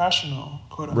he's a professional,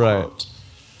 quote unquote. Right.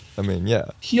 I mean, yeah.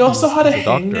 He also had a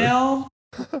hangnail.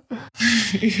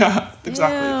 Yeah,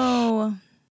 exactly. Ew.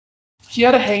 He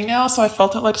had a hangnail, so I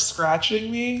felt it like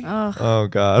scratching me. Oh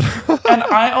God. And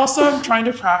I also am trying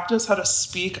to practice how to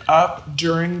speak up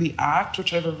during the act,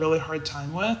 which I have a really hard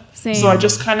time with. Same. So I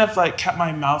just kind of like kept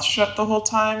my mouth shut the whole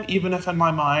time, even if in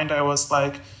my mind I was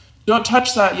like, don't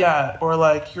touch that yet, or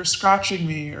like, you're scratching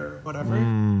me, or whatever.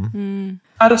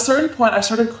 At a certain point, I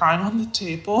started crying on the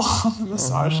table, on the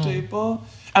massage table,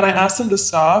 and I asked him to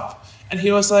stop, and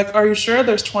he was like, are you sure?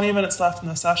 There's 20 minutes left in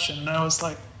the session. And I was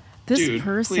like, dude,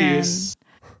 please.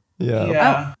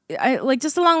 Yeah. I like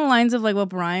just along the lines of like what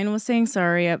Brian was saying.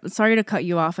 Sorry to cut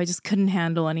you off. I just couldn't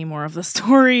handle any more of the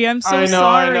story. I'm so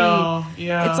sorry. I know.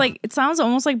 Yeah. It's like, it sounds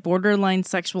almost like borderline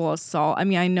sexual assault. I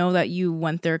mean, I know that you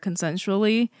went there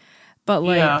consensually, but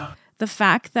like the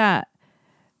fact that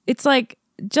it's like,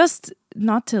 just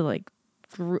not to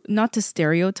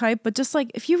stereotype, but just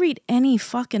like if you read any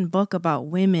fucking book about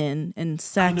women and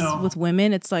sex with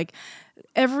women, it's like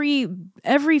every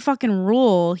fucking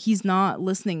rule he's not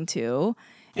listening to.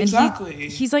 And exactly.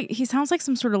 he sounds like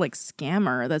some sort of like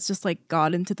scammer that's just like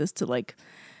got into this to like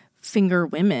finger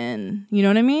women. You know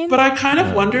what I mean? But I kind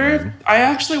of I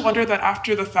actually wonder that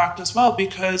after the fact as well,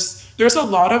 because there's a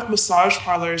lot of massage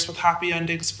parlors with happy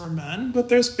endings for men, but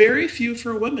there's very few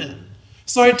for women.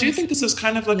 So I do think this is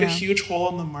kind of like a huge hole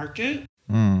in the market.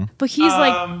 But he's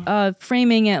like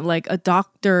framing it like a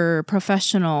doctor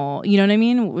professional. You know what I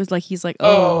mean? It was like he's like,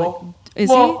 is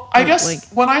he? I guess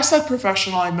like, when I said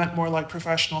professional, I meant more like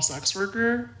professional sex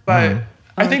worker. But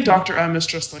I think Dr. M is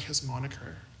just like his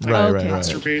moniker. Like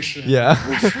masturbation. Yeah.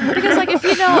 Because like if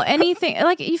you know anything,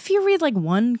 like if you read like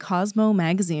one Cosmo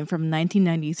magazine from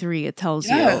 1993, it tells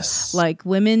you like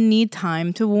women need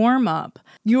time to warm up.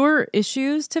 Your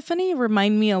issues, Tiffany,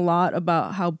 remind me a lot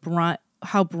about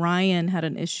how Brian had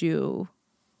an issue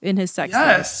in his sex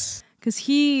life. Because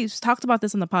he talked about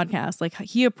this on the podcast. Like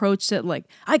he approached it like,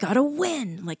 I gotta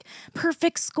win, like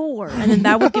perfect score. And then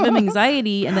that would give him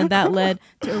anxiety. And then that led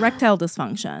to erectile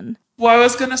dysfunction. Well, I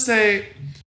was going to say,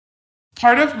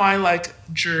 part of my like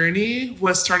journey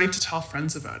was starting to tell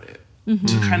friends about it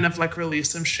to kind of like release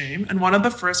some shame. And one of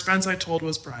the first friends I told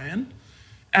was Brian.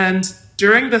 And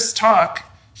during this talk,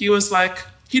 he was like,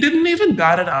 he didn't even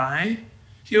bat an eye.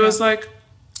 He was like,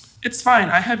 it's fine.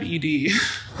 I have ED.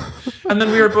 And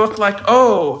then we were both like,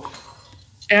 oh,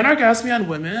 anorgasmia in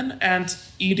women and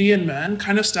ED in men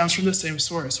kind of stems from the same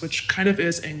source, which kind of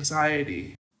is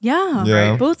anxiety. Yeah.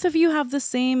 Yeah. Both of you have the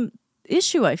same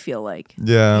issue, I feel like.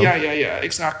 Yeah. Yeah,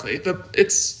 exactly.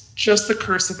 It's just the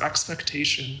curse of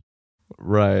expectation.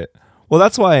 Right. Well,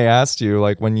 that's why I asked you,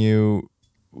 like, when you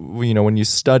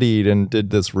studied and did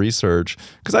this research,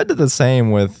 because I did the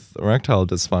same with erectile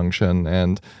dysfunction,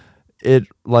 and it,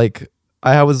 like,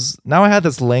 I had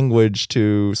this language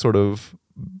to sort of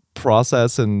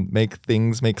process and make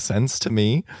things make sense to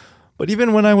me. But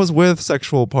even when I was with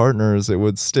sexual partners, it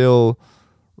would still,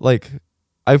 like,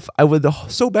 I would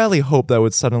so badly hope that I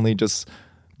would suddenly just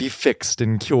be fixed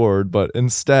and cured, but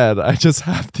instead I just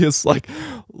have this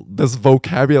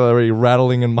vocabulary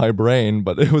rattling in my brain,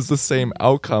 but it was the same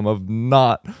outcome of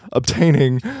not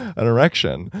obtaining an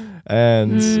erection.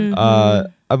 And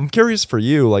I'm curious for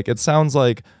you, like, it sounds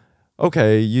like,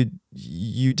 okay,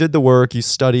 you did the work, you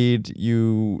studied,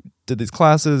 you did these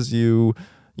classes, you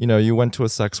went to a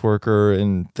sex worker,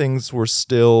 and things were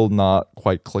still not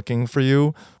quite clicking for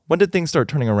you. When did things start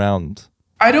turning around?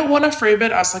 I don't want to frame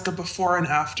it as like a before and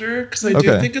after, because I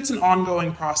do think it's an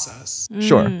ongoing process.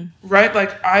 Sure. Right?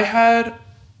 Like, I had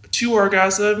 2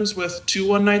 orgasms with 2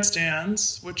 one-night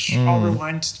stands, which I'll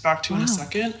rewind back to in a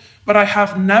second. But I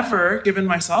have never given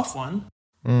myself one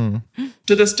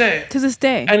to this day. To this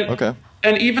day.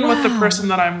 And even with the person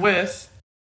that I'm with,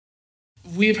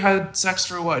 we've had sex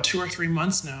for 2 or 3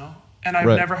 months now. And I've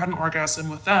never had an orgasm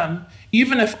with them,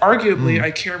 even if arguably I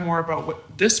care more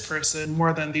about this person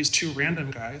more than these 2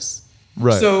 random guys.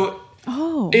 Right. So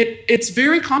it's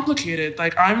very complicated.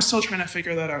 Like, I'm still trying to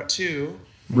figure that out too.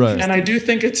 Right. And I do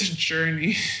think it's a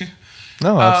journey.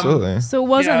 No, absolutely. So it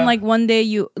wasn't like one day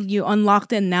you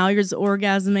unlocked it and now you're just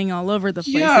orgasming all over the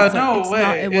place. Yeah, it's no like,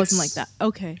 way. It wasn't like that.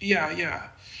 Okay. Yeah.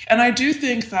 And I do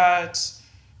think that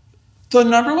the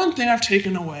number one thing I've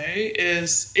taken away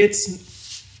is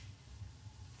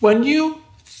when you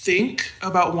think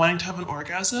about wanting to have an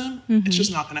orgasm, it's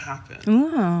just not going to happen.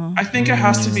 Oh. I think it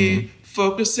has to be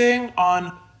focusing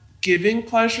on giving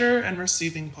pleasure and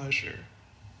receiving pleasure.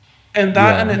 And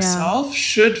that in itself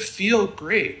should feel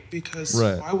great, because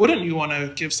why wouldn't you want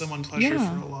to give someone pleasure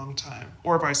for a long time,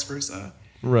 or vice versa?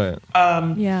 Right.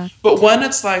 But when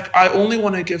it's like, I only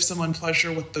want to give someone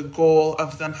pleasure with the goal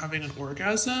of them having an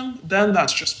orgasm, then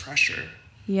that's just pressure.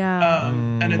 Yeah.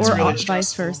 And it's really stressful.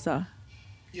 Vice versa.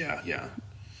 Yeah.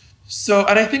 So,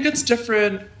 and I think it's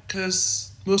different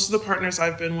because most of the partners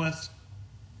I've been with,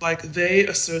 like, they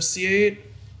associate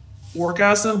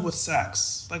orgasm with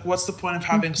sex. Like, what's the point of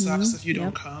having sex if you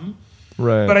don't come?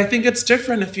 Right. But I think it's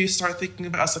different if you start thinking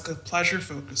about it as like a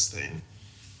pleasure-focused thing.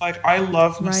 Like, I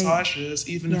love massages,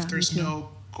 even if there's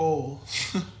no goal.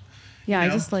 I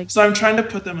just like. So I'm trying to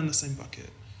put them in the same bucket.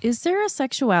 Is there a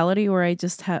sexuality where I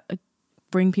just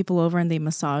bring people over and they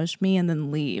massage me and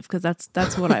then leave? Because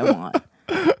that's what I want.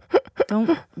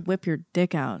 Don't whip your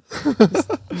dick out. Just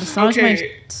massage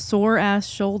my sore ass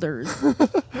shoulders.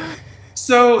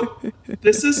 So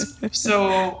this is I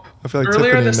feel like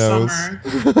earlier Tiffany this knows. summer.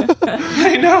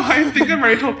 I know. I think I'm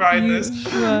ready to try this.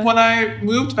 When I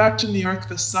moved back to New York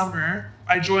this summer,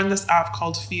 I joined this app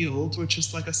called Field, which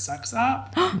is like a sex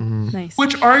app. Nice.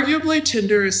 Which arguably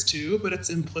Tinder is too, but it's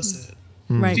implicit.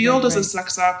 Right, Field is a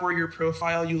sex app where your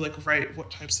profile, you like write what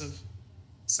types of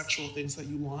sexual things that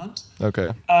you want.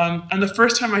 Okay. And the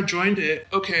first time I joined it,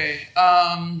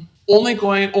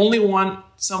 only want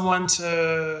someone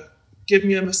to give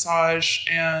me a massage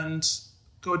and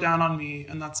go down on me,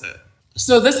 and that's it.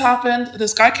 So this happened.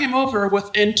 This guy came over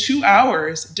within 2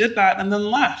 hours, did that, and then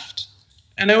left.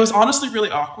 And it was honestly really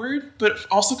awkward, but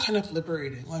also kind of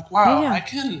liberating. Like, wow,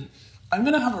 I'm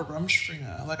going to have a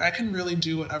Rumspringa. Like, I can really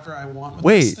do whatever I want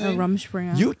with this thing. A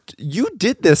Rumspringa. You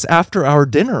did this after our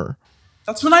dinner.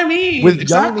 That's what I mean. With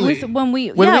exactly. When we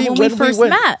first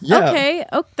met. Yeah. Okay.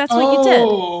 Oh, that's what you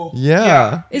did.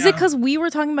 Yeah. Is it because we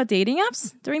were talking about dating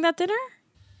apps during that dinner?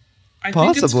 I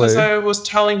think it's because I was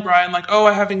telling Brian, like,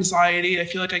 I have anxiety. I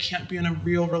feel like I can't be in a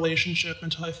real relationship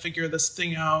until I figure this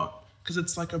thing out, because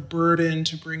it's like a burden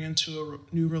to bring into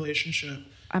a new relationship.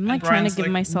 I'm like trying to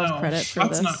give myself credit for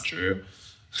this. That's not true.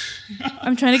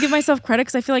 I'm trying to give myself credit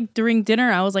because I feel like during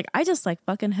dinner I was like, I just like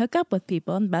fucking hook up with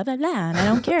people and blah blah blah, and I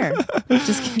don't care.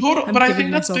 Just kidding. Total, but I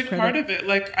think that's a big part of it.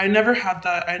 Like, I never had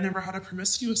that. I never had a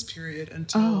promiscuous period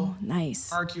until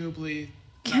arguably.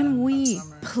 Can we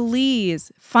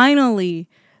please finally,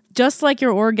 just like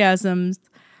your orgasms,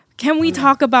 Can we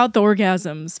talk about the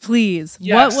orgasms, please?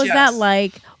 Yes, what was that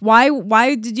like? Why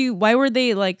were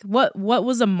they like, what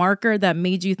was a marker that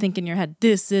made you think in your head,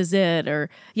 this is it? Or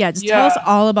tell us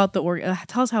all about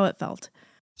tell us how it felt.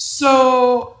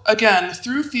 So again,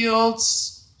 through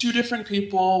fields, 2 different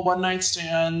people, one night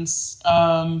stands.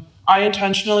 I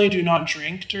intentionally do not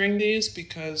drink during these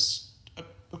because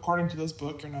according to this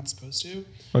book, you're not supposed to.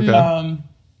 Okay.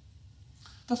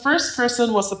 The first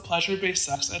person was a pleasure-based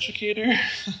sex educator.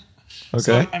 Okay.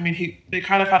 So, I mean, they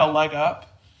kind of had a leg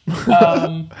up.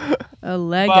 A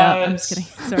leg up. I'm just kidding.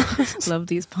 Sorry. Love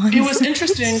these puns. It was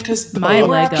interesting because my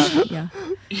leg up. Yeah.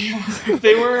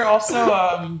 They were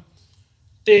also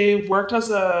they worked as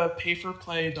a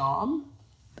pay-for-play dom,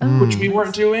 which we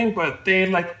weren't doing, but they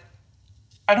like.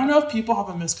 I don't know if people have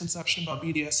a misconception about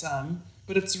BDSM,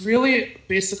 but it's really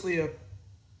basically a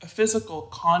physical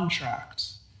contract,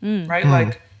 right?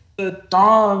 Like the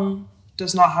dom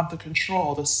does not have the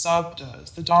control, the sub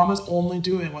does. The dom is only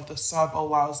doing what the sub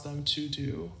allows them to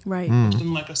do, right?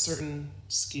 Within like a certain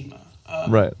schema,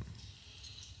 right.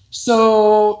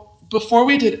 So before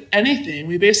we did anything,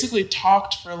 we basically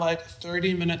talked for like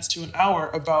 30 minutes to an hour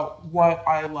about what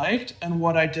I liked and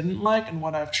what I didn't like and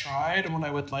what I've tried and what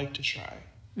I would like to try.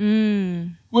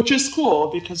 Which is cool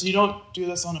because you don't do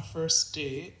this on a first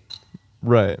date.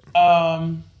 Right.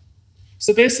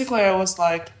 So basically I was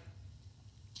like,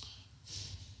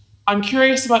 I'm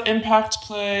curious about impact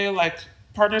play. Like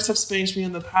partners have spanked me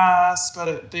in the past,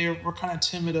 but they were kind of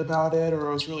timid about it, or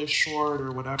it was really short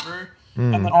or whatever.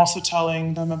 And then also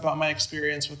telling them about my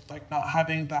experience with like not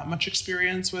having that much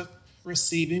experience with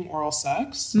receiving oral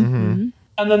sex. And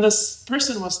then this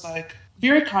person was like,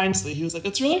 very kindly, he was like,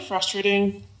 it's really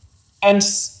frustrating. And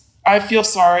I feel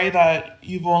sorry that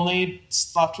you've only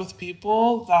slept with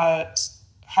people that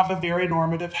have a very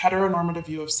normative, heteronormative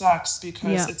view of sex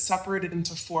because it's separated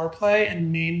into foreplay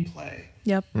and main play.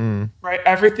 Yep. Right?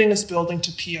 Everything is building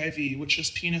to PIV, which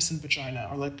is penis and vagina,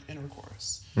 or like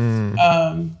intercourse.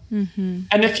 And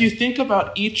if you think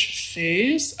about each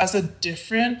phase as a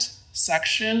different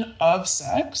section of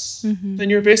sex,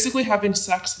 then you're basically having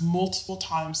sex multiple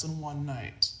times in one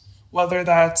night. Whether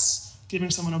that's giving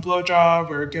someone a blowjob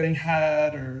or getting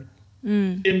head or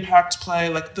impact play,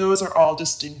 like those are all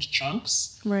distinct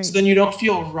chunks. Right. So then you don't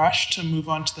feel rushed to move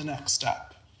on to the next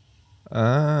step.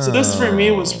 Oh. So this for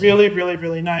me was really, really,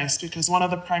 really nice because one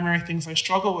of the primary things I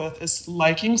struggle with is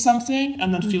liking something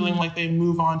and then feeling like they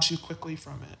move on too quickly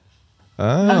from it.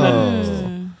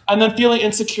 Oh. And then feeling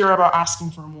insecure about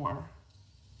asking for more.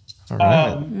 All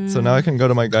right. So now I can go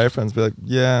to my guy friends and be like,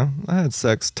 yeah, I had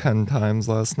sex 10 times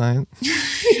last night.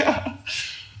 Yeah.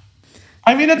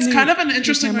 I mean, it's kind of an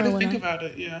interesting way to think about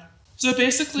it, yeah. So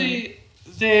basically,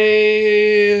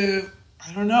 they,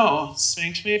 I don't know,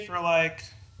 spanked me for like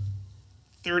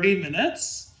 30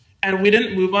 minutes, and we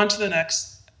didn't move on to the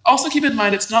next. Also, keep in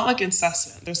mind, it's not like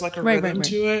incessant. There's like a rhythm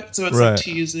to it, so it's like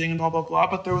teasing and blah, blah, blah,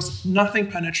 but there was nothing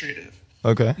penetrative.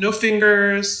 Okay. No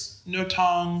fingers, no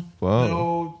tongue, Whoa.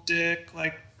 no dick,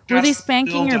 like were they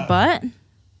spanking your butt?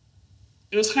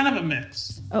 It was kind of a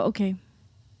mix. Oh, okay.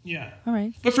 Yeah. All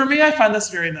right. But for me, I find this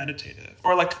very meditative,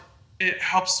 or like it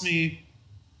helps me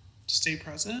stay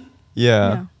present.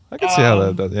 Yeah. I can see how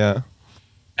that does, yeah.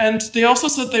 And they also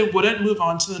said they wouldn't move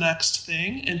on to the next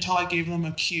thing until I gave them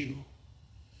a cue.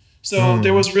 So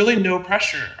there was really no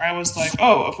pressure. I was like,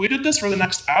 oh, if we did this for the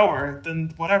next hour,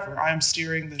 then whatever, I'm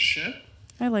steering the ship.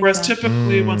 I like Whereas that.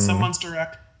 typically when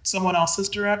someone else is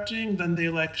directing, then they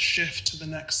like shift to the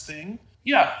next thing.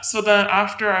 Yeah. So then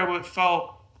after I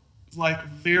felt like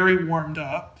very warmed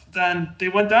up, then they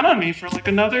went down on me for like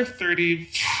another 30,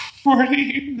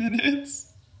 40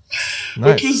 minutes,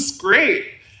 which was great.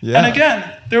 Yeah. And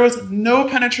again, there was no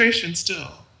penetration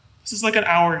still. This is like an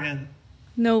hour in.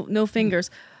 No fingers.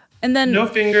 And then no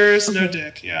fingers, no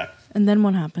dick, yeah. And then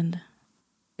what happened?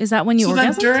 Is that when you orgasmed?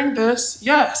 Then during this,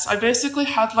 yes, I basically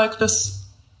had like this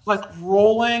like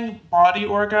rolling body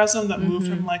orgasm that moved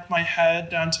from like my head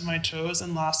down to my toes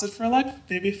and lasted for like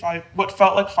maybe what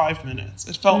felt like 5 minutes.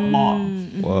 It felt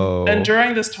long. Whoa. And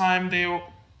during this time, they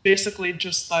basically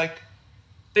just like,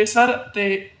 they said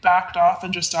they backed off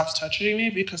and just stopped touching me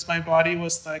because my body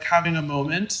was like having a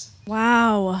moment.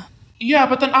 Wow. Yeah,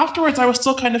 but then afterwards I was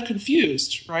still kind of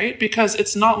confused, right? Because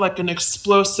it's not like an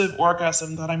explosive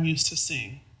orgasm that I'm used to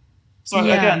seeing. So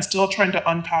again, still trying to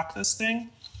unpack this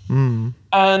thing.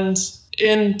 And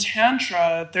in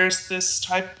Tantra, there's this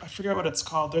type, I forget what it's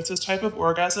called. There's this type of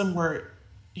orgasm where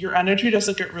your energy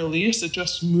doesn't get released. It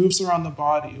just moves around the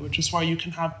body, which is why you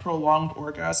can have prolonged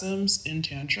orgasms in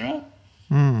Tantra.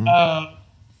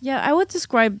 Yeah, I would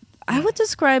describe I would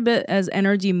describe it as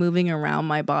energy moving around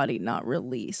my body, not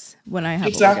release when I have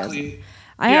Exactly.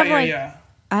 orgasm.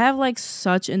 I have like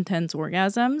such intense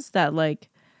orgasms that like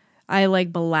I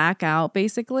like black out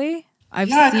basically. I've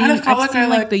seen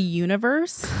like the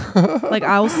universe. Like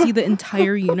I'll see the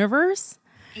entire universe.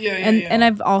 And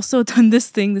I've also done this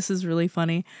thing, this is really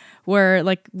funny, where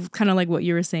like kind of like what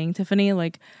you were saying, Tiffany,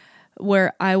 like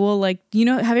where I will like, you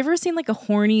know, have you ever seen like a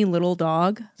horny little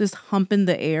dog just hump in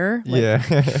the air? Like,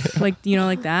 like, you know,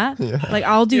 like that. Like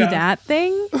I'll do that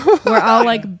thing where I'll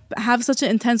like have such an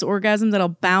intense orgasm that I'll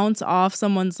bounce off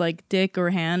someone's like dick or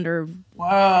hand or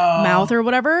mouth or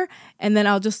whatever, and then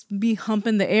I'll just be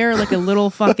humping the air like a little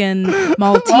fucking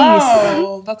Maltese.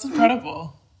 Wow, that's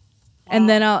incredible. And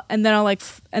then I'll I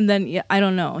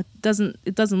don't know. It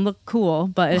doesn't look cool,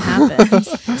 but it happens.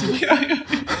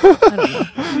 I don't know.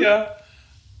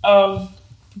 Yeah.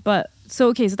 But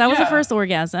so that was the first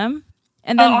orgasm,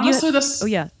 and then honestly,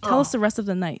 tell us the rest of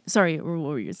the night. Sorry, what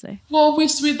were you gonna say? Well, we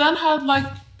then had like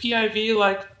PIV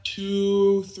like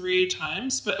 2-3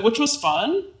 times, which was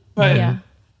fun. But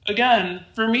again,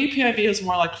 for me, PIV is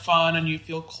more like fun, and you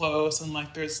feel close, and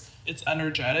like it's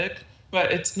energetic,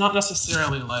 but it's not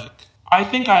necessarily like. I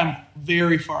think I'm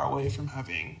very far away from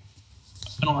having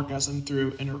an orgasm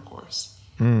through intercourse.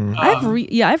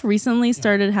 I've recently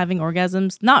started having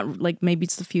orgasms, not like maybe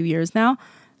just a few years now,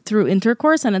 through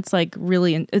intercourse, and it's like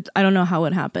really. I don't know how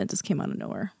it happened; it just came out of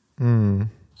nowhere.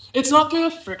 It's not through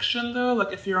the friction though.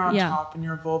 Like if you're on top and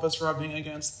your vulva's rubbing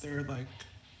against their like.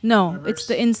 No, whatever. It's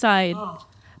the inside. Oh.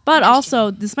 But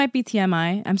also, this might be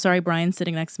TMI. I'm sorry, Brian's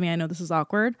sitting next to me. I know this is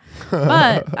awkward.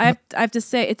 But I have to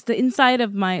say, it's the inside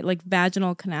of my like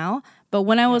vaginal canal. But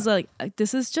when I was like,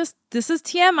 this is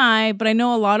TMI, but I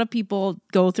know a lot of people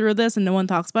go through this and no one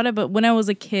talks about it. But when I was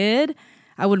a kid,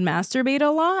 I would masturbate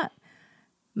a lot.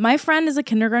 My friend is a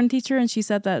kindergarten teacher and she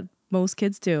said that most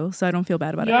kids do, so I don't feel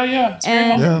bad about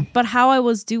it. But how I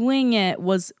was doing it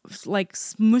was like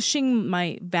smushing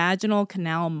my vaginal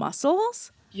canal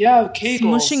muscles. Yeah, Kegels.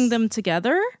 Smushing them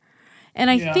together. And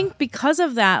I think because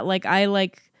of that, like I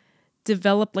like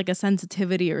developed like a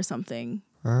sensitivity or something.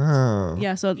 Oh.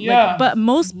 Yeah, so like but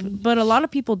a lot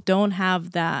of people don't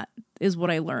have that, is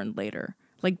what I learned later.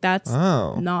 Like that's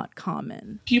not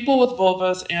common. People with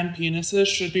vulvas and penises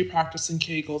should be practicing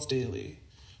Kegels daily.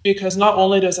 Because not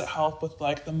only does it help with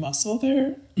like the muscle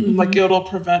there, like it'll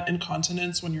prevent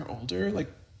incontinence when you're older, like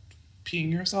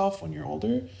peeing yourself when you're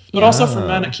older, but also for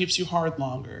men it keeps you hard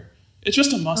longer. It's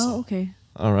just a muscle. Oh, okay.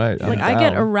 All right. Like I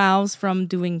get aroused from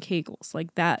doing Kegels,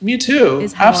 like that. Me too.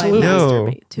 Is how absolutely. I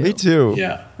masturbate too. Me too.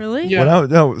 Yeah. Really?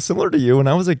 Yeah. Similar to you. When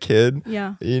I was a kid,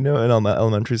 you know, in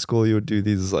elementary school, you would do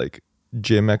these like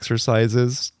gym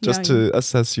exercises just to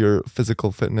assess your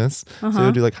physical fitness. So you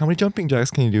would do like, how many jumping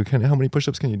jacks can you do? How many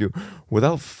push-ups can you do?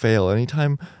 Without fail,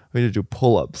 anytime we had to do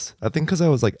pull-ups, I think because I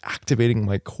was like activating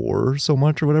my core so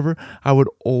much or whatever, I would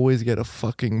always get a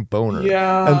fucking boner.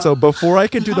 Yeah. And so before I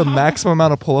could do the maximum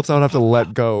amount of pull-ups, I would have to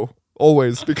let go.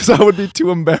 Always, because I would be too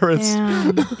embarrassed.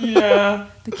 Yeah.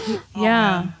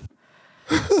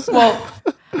 Well,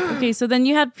 okay, so then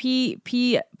you had P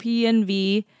and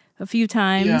V a few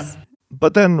times. Yeah.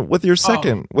 But then with your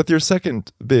second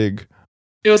big,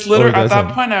 it was literally orgasm. At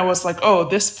that point I was like, oh,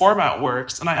 this format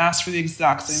works, and I asked for the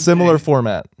exact same similar thing.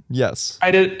 Format. Yes.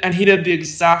 I did, and he did the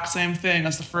exact same thing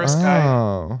as the first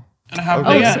guy. And I have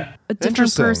so a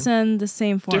different person, the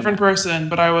same format. Different person,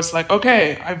 but I was like,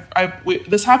 okay,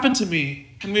 this happened to me.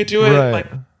 Can we do it like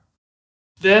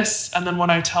this? And then when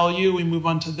I tell you, we move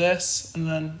on to this, and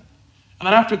then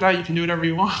after that, you can do whatever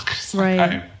you want. Right.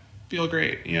 I feel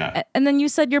great. Yeah. And then you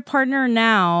said your partner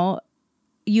now,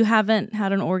 you haven't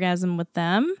had an orgasm with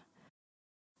them.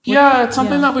 Yeah, it's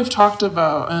something that we've talked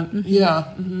about, and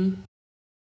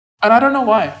and I don't know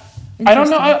why. I don't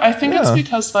know. I think it's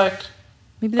because like.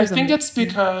 I think it's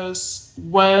because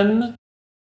when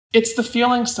it's the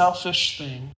feeling selfish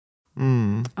thing.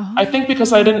 I think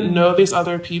because I didn't know these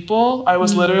other people, I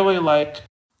was literally like,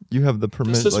 you have the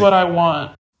permission. This is what I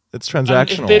want. It's transactional.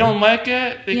 And if they don't like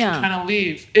it, they can kind of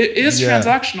leave. It is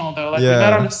transactional though. Like we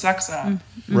met on a sex app.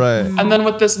 Right. And then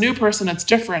with this new person, it's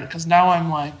different because now I'm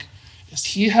like, is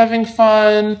he having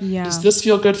fun? Yeah. Does this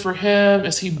feel good for him?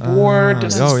 Is he bored?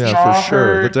 Does his jaw for sure.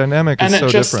 hurt? The dynamic is so different. And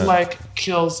it just like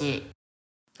kills it.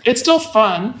 It's still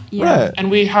fun. Yeah. Right.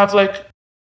 And we have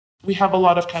a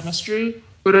lot of chemistry,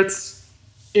 but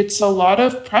it's a lot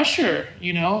of pressure,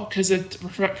 you know, because it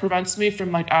prevents me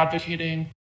from like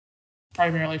advocating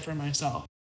primarily for myself,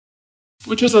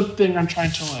 which is a thing I'm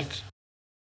trying to like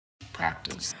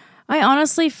practice. I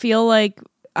honestly feel like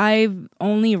I've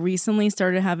only recently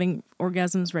started having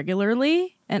orgasms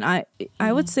regularly, and I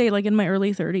would say like in my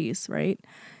early 30s, right?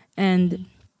 And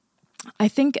I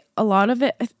think a lot of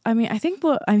it, I mean, I think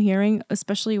what I'm hearing,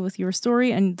 especially with your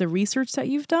story and the research that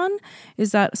you've done,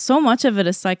 is that so much of it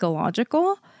is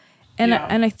psychological. And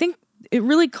I think it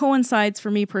really coincides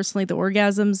for me personally, the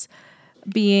orgasms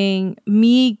being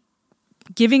me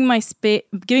giving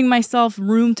myself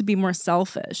room to be more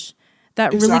selfish.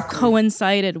 That really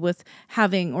coincided with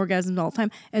having orgasms all the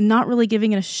time and not really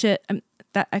giving it a shit.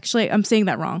 I'm saying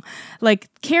that wrong. Like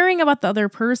caring about the other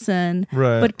person,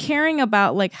 but caring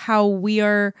about like how we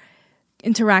are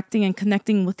interacting and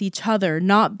connecting with each other,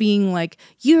 not being like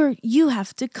you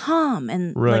have to come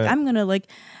and like I'm gonna like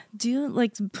do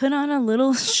like put on a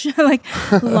little like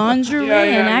lingerie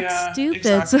and act stupid.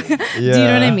 Exactly. Do you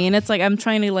know what I mean? It's like I'm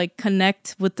trying to like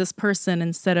connect with this person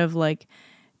instead of like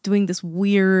doing this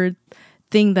weird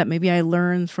thing that maybe I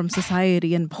learned from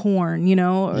society and porn, you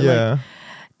know? Or like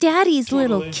daddy's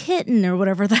little kitten or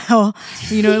whatever the hell,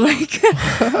 you know, like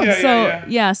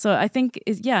so I think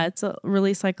it's a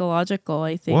really psychological,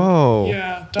 I think. Whoa.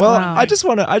 Yeah. Well, I just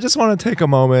want to take a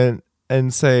moment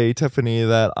and say, Tiffany,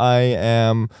 that I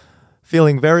am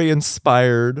feeling very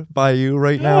inspired by you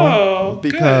right now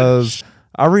because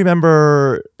I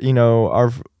remember, you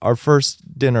know, our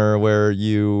first dinner where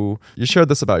you shared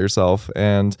this about yourself,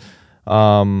 and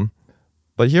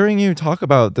but hearing you talk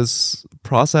about this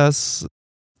process,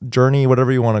 journey,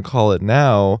 whatever you want to call it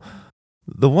now,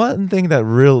 the one thing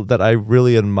that I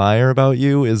really admire about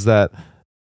you is that,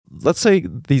 let's say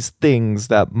these things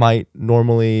that might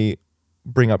normally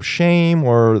bring up shame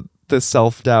or this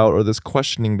self-doubt or this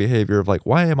questioning behavior of like,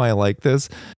 why am I like this?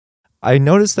 I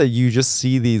noticed that you just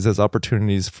see these as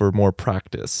opportunities for more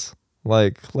practice.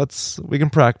 Like, we can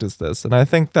practice this. And I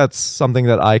think that's something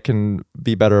that I can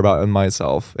be better about in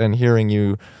myself. And hearing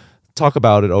you talk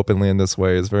about it openly in this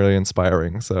way is very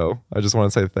inspiring. So I just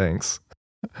want to say thanks.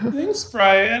 Thanks,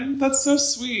 Brian. That's so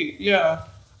sweet. Yeah.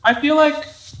 I feel like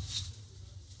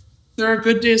there are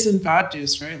good days and bad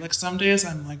days, right? Like some days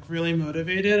I'm like really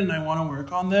motivated and I want to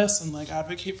work on this and like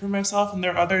advocate for myself. And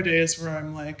there are other days where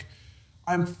I'm like,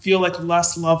 I feel like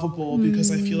less lovable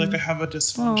because I feel like I have a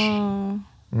dysfunction,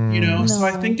 you know? So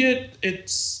I think it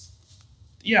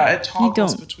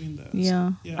toggles between those.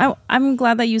 Yeah. I'm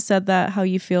glad that you said that, how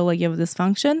you feel like you have a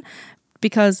dysfunction,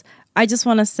 because I just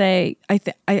want to say,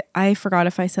 I forgot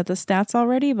if I said the stats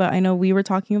already, but I know we were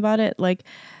talking about it. Like,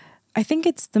 I think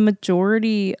it's the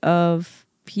majority of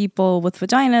people with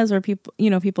vaginas or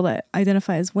people that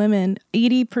identify as women,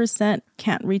 80%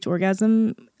 can't reach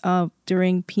orgasm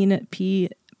during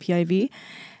PIV.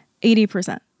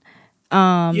 80%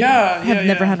 have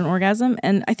never had an orgasm.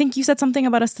 And I think you said something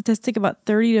about a statistic about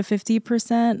 30 to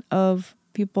 50% of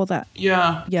people that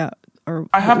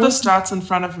I have the stats in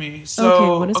front of me.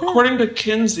 So what is according to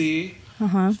Kinsey,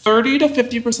 30 to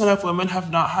 50% of women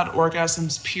have not had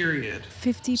orgasms, period.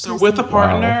 50%. So with a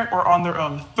partner or on their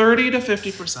own, 30 to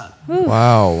 50%. Ooh.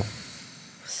 Wow.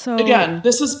 So again,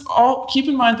 this is all, keep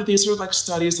in mind that these are like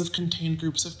studies of contained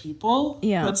groups of people.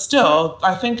 Yeah. But still,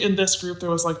 I think in this group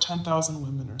there was like 10,000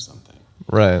 women or something.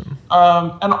 Right.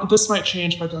 And this might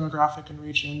change by demographic and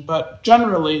region, but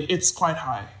generally it's quite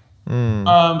high. And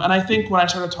I think when I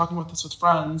started talking about this with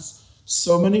friends,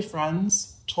 so many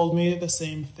friends told me the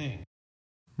same thing.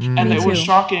 And it was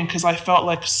shocking because I felt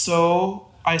like so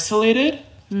isolated,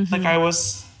 like I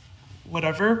was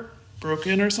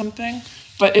broken or something.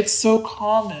 But it's so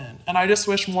common, and I just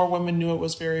wish more women knew it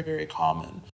was very, very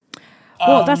common.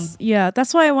 Well,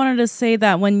 that's why I wanted to say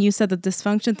that when you said the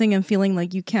dysfunction thing and feeling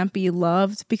like you can't be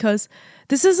loved, because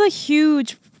this is a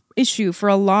huge issue for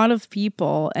a lot of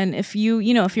people. And if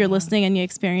if you're listening and you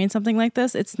experience something like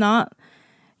this, it's not,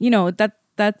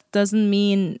 that doesn't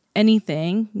mean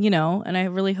anything, and I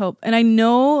really hope, and I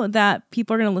know that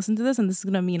people are going to listen to this and this is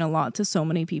going to mean a lot to so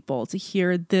many people to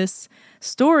hear this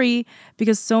story,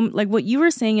 because like what you were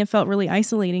saying, it felt really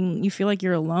isolating. You feel like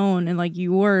you're alone and like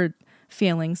you were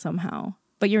failing somehow,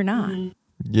 but you're not.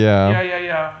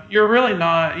 Yeah. You're really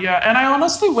not. Yeah. And I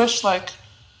honestly wish, like,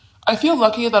 I feel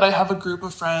lucky that I have a group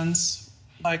of friends,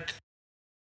 like,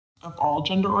 of all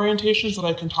gender orientations that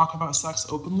I can talk about sex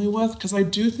openly with, because I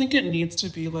do think it needs to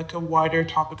be like a wider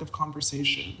topic of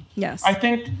conversation. Yes. I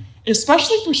think,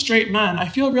 especially for straight men, I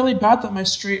feel really bad that my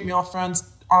straight male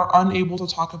friends are unable to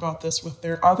talk about this with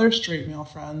their other straight male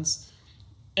friends,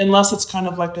 unless it's kind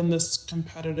of like in this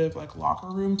competitive, like locker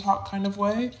room talk kind of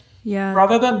way. Yeah.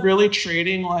 Rather than really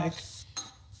trading like,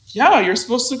 you're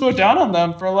supposed to go down on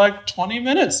them for like 20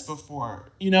 minutes before,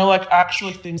 like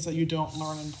actually things that you don't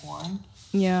learn in porn.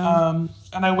 Yeah.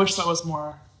 And I wish that was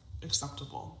more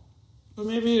acceptable. But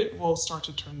maybe it will start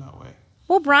to turn that way.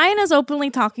 Well, Brian is openly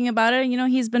talking about it.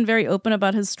 He's been very open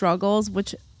about his struggles,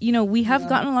 which, we have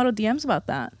gotten a lot of DMs about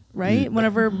that. right?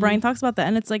 Whenever Brian talks about that.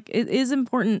 And it's like, it is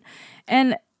important.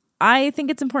 And I think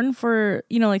it's important for,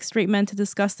 like straight men to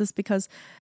discuss this because,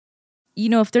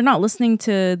 if they're not listening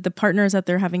to the partners that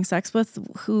they're having sex with,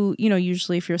 who,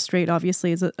 usually if you're straight,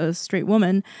 obviously is a straight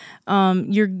woman,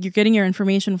 you're getting your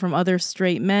information from other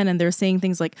straight men and they're saying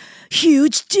things like,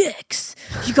 huge dicks,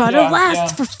 you gotta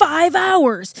last for 5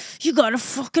 hours, you gotta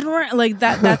fucking like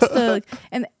that. That's the,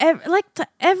 and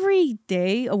every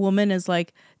day a woman is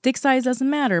like, dick size doesn't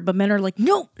matter, but men are like,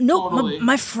 no, totally.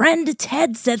 my friend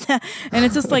Ted said that, and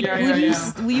it's just like,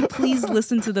 will you please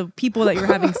listen to the people that you're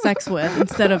having sex with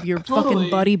instead of your fucking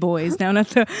buddy boys down at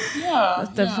the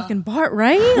fucking bar,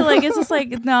 right? Like it's just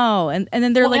like no, and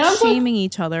then they're like shaming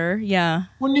each other. Yeah.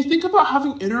 When you think about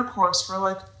having intercourse for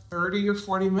like 30 or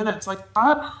 40 minutes, like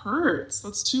that hurts.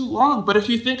 That's too long. But if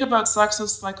you think about sex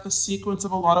as like the sequence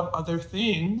of a lot of other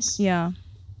things,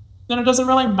 then it doesn't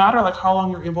really matter like how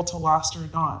long you're able to last or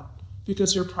not,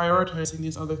 because you're prioritizing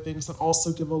these other things that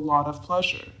also give a lot of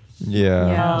pleasure.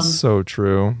 Yeah. So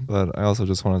true. But I also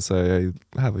just want to say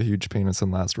I have a huge penis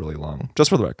and last really long, just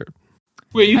for the record.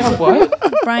 Wait, you have what?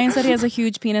 Brian said he has a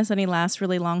huge penis and he lasts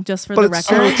really long, just for but the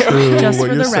record. It's so true just what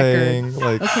for you're the saying, record.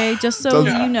 like, okay, just so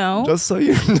you know. Just so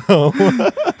you know.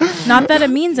 Not that it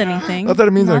means anything. Not that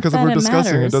it means anything, because if we're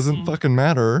discussing matters. it doesn't fucking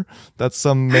matter. That's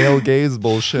some male gaze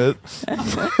bullshit.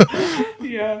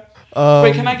 Yeah.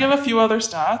 Wait, can I give a few other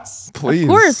stats? Please. Of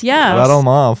course, yeah. Rattle them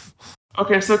off.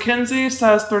 Okay, so Kinsey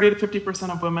says 30 to 50%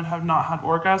 of women have not had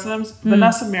orgasms.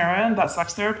 Vanessa Marin, that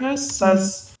sex therapist,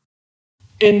 says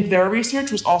in their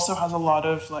research, which also has a lot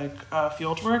of like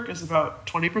field work, is about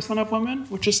 20% of women,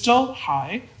 which is still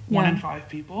high, 1 in 5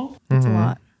 people. That's a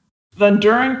lot. Then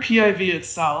during PIV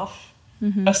itself,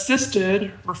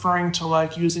 assisted, referring to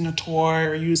like using a toy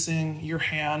or using your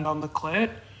hand on the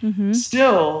clit,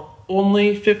 still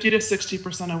only 50 to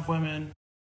 60% of women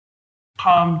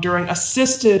come during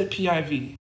assisted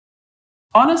PIV.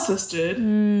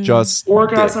 Unassisted, just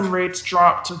orgasm rates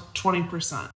drop to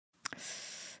 20%.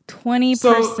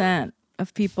 20%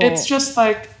 of people. It's just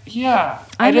like,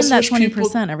 I'm in that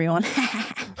 20%, everyone.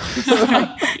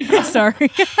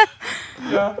 Sorry.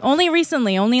 Only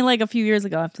recently, only like a few years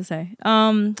ago, I have to say.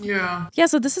 Yeah,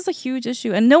 so this is a huge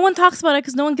issue. And no one talks about it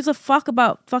because no one gives a fuck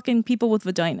about fucking people with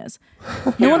vaginas.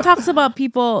 No one talks about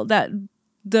people that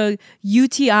the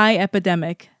UTI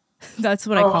epidemic. That's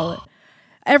what I call it.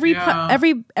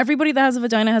 Everybody that has a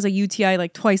vagina has a UTI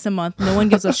like twice a month. No one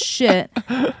gives a shit.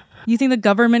 You think the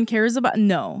government cares about?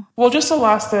 No. Well, just the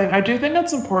last thing. I do think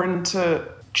it's important to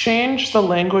change the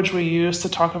language we use to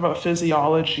talk about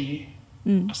physiology.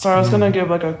 So I was going to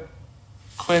give like a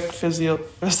quick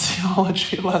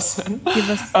physiology lesson.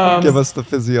 Give us the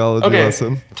physiology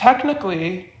lesson.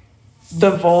 Technically,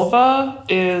 the vulva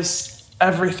is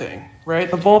everything, right?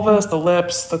 The vulva is the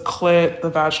lips, the clit, the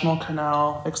vaginal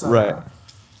canal, etc. Right.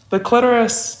 The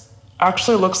clitoris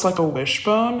actually looks like a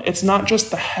wishbone. It's not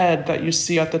just the head that you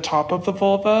see at the top of the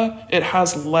vulva. It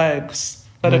has legs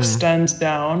that extend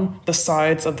down the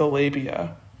sides of the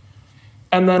labia.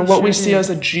 And then what we see as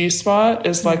a G-spot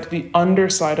is like the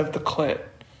underside of the clit.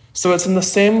 So it's in the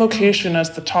same location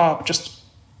as the top, just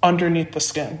underneath the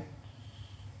skin.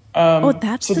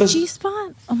 That's the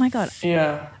G-spot? Oh my God.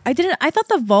 Yeah. I thought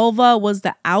the vulva was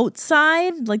the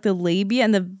outside, like the labia,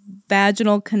 and the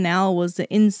vaginal canal was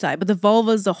the inside, but the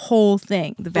vulva is the whole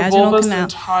thing. The vaginal canal. The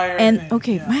entire and thing.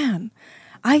 Okay, man,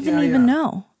 I didn't even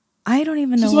know. I don't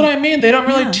even know. This is what I mean. They don't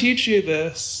really teach you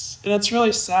this, and it's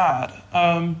really sad.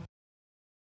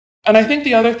 And I think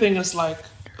the other thing is like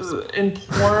in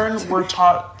porn, we're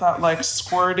taught that like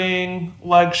squirting,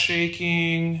 leg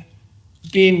shaking,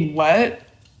 being wet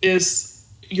is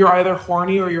you're either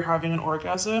horny or you're having an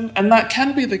orgasm, and that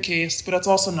can be the case, but it's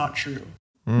also not true.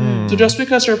 So just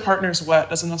because your partner's wet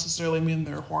doesn't necessarily mean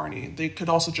they're horny. They could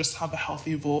also just have a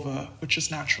healthy vulva, which is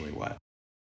naturally wet.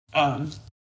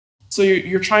 So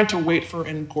you're trying to wait for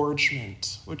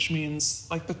engorgement, which means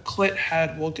like the clit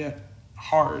head will get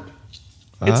hard.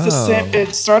 It's the same.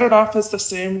 It started off as the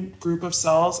same group of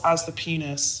cells as the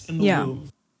penis in the womb.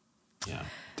 Yeah.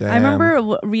 Damn. I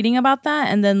remember reading about that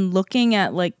and then looking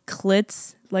at like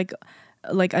clits, like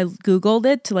I Googled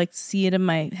it to like see it in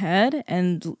my head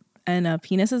and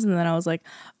penises, and then I was like,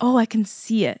 oh, I can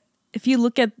see it. If you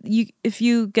look at if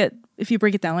you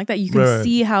break it down like that, you can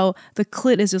see how the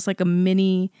clit is just like a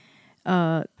mini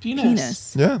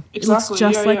penis. Yeah, exactly. It looks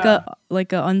just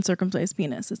like a uncircumcised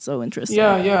penis. It's so interesting.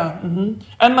 Yeah.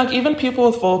 And like even people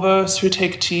with vulvas who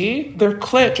take tea, their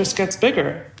clit just gets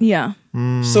bigger. Yeah.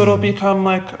 So it'll become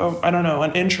like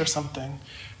an inch or something.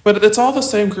 But it's all the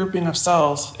same grouping of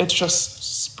cells. It's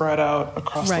just spread out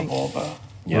across the vulva.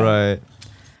 Yeah. Right.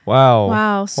 Wow.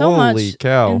 Wow, so Holy much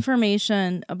cow.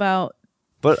 information about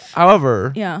But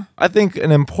however, yeah. I think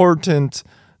an important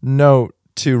note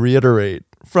to reiterate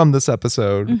from this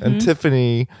episode, and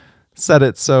Tiffany said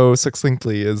it so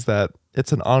succinctly, is that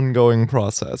it's an ongoing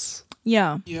process.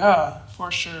 Yeah. Yeah,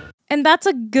 for sure. And that's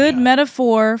a good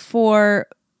metaphor for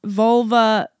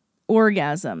vulva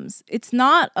orgasms. It's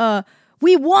not a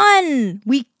we won.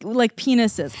 We like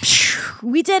penises.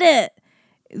 We did it.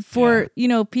 For,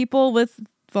 people with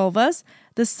vulvas,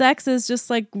 the sex is just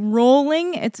like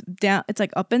rolling. It's down, it's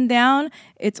like up and down.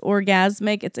 It's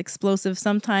orgasmic, it's explosive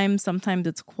sometimes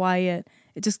it's quiet.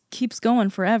 It just keeps going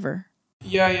forever.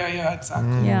 Yeah,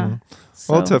 exactly. Yeah.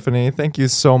 Well, So- Tiffany, thank you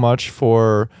so much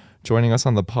for joining us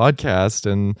on the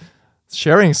podcast and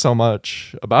sharing so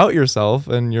much about yourself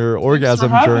and your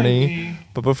orgasm having journey. me.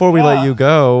 But before we let Yeah. you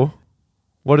go,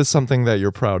 what is something that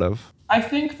you're proud of? I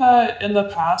think that in the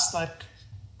past, like,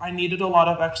 I needed a lot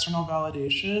of external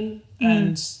validation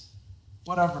and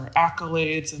whatever,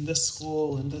 accolades in this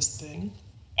school and this thing.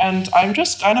 And I'm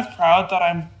just kind of proud that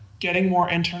I'm getting more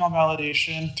internal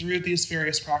validation through these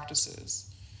various practices.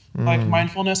 Like,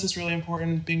 mindfulness is really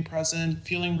important, being present,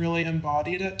 feeling really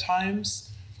embodied at times.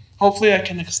 Hopefully I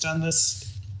can extend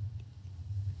this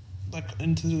like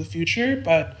into the future,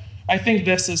 but I think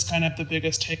this is kind of the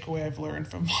biggest takeaway I've learned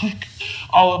from like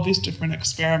all of these different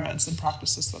experiments and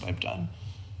practices that I've done.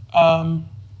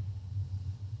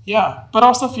 But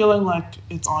also feeling like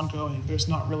it's ongoing. There's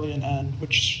not really an end,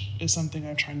 which is something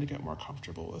I'm trying to get more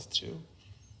comfortable with too.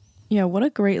 Yeah, what a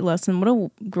great lesson. What a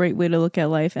great way to look at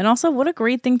life. And also what a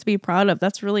great thing to be proud of.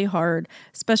 That's really hard,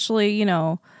 especially,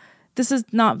 this is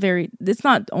it's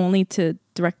not only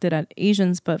directed at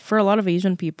Asians, but for a lot of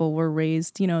Asian people, we're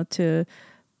raised, to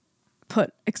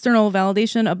put external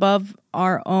validation above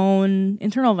our own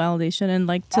internal validation, and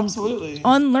like to Absolutely.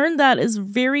 unlearn that is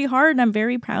very hard. And I'm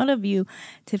very proud of you,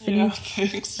 Tiffany. Yeah,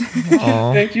 thanks.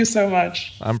 Thank you so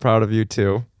much. I'm proud of you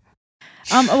too.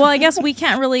 Well, I guess we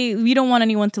don't want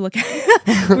anyone to look at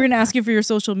we're going to ask you for your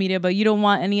social media, but you don't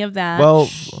want any of that. Well,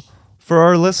 for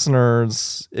our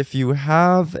listeners, if you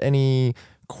have any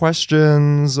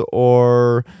questions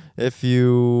or if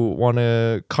you want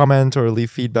to comment or leave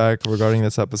feedback regarding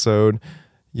this episode,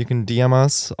 you can DM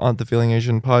us on the Feeling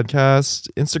Asian Podcast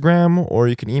Instagram, or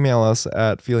you can email us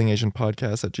at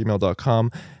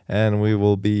feelingasianpodcast@gmail.com, and we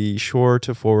will be sure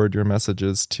to forward your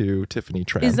messages to Tiffany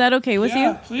Tran. Is that okay with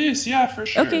Yeah, you? please. Yeah, for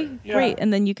sure. Okay, Yeah. great.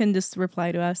 And then you can just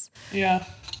reply to us. Yeah.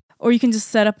 Or you can just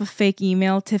set up a fake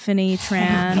email, Tiffany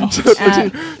Tran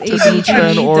at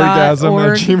Orgasm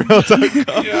at abg.org.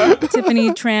 gmail.com. Yeah.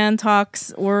 Tiffany Tran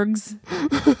talks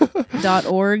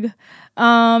orgs.org.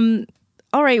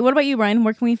 All right. What about you, Brian?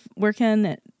 Where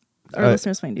can our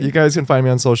listeners find you? You guys can find me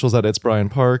on socials at It's Brian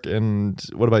Park. And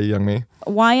what about you, Young Me?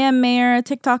 YM Mayor.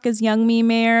 TikTok is Young Me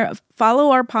Mayor. Follow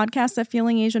our podcast at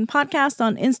Feeling Asian Podcast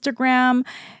on Instagram.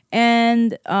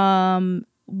 And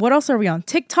what else are we on?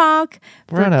 TikTok.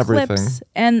 We're on everything.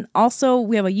 And also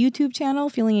we have a YouTube channel,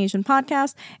 Feeling Asian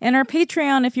Podcast. And our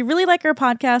Patreon. If you really like our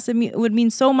podcast, it would mean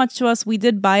so much to us. We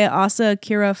did buy an Asa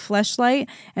Akira fleshlight,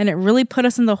 and it really put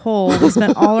us in the hole. We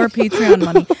spent all our Patreon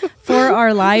money for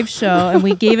our live show, and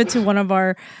we gave it to one of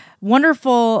our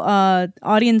wonderful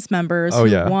audience members who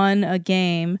won a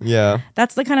game. Yeah.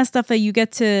 That's the kind of stuff that you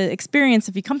get to experience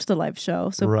if you come to the live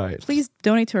show. So please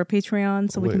donate to our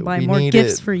Patreon so we can buy more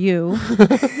gifts for you.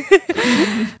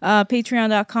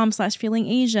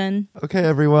 Patreon.com/feelingasian. Okay,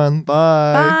 everyone.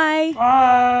 Bye. Bye.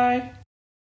 Bye.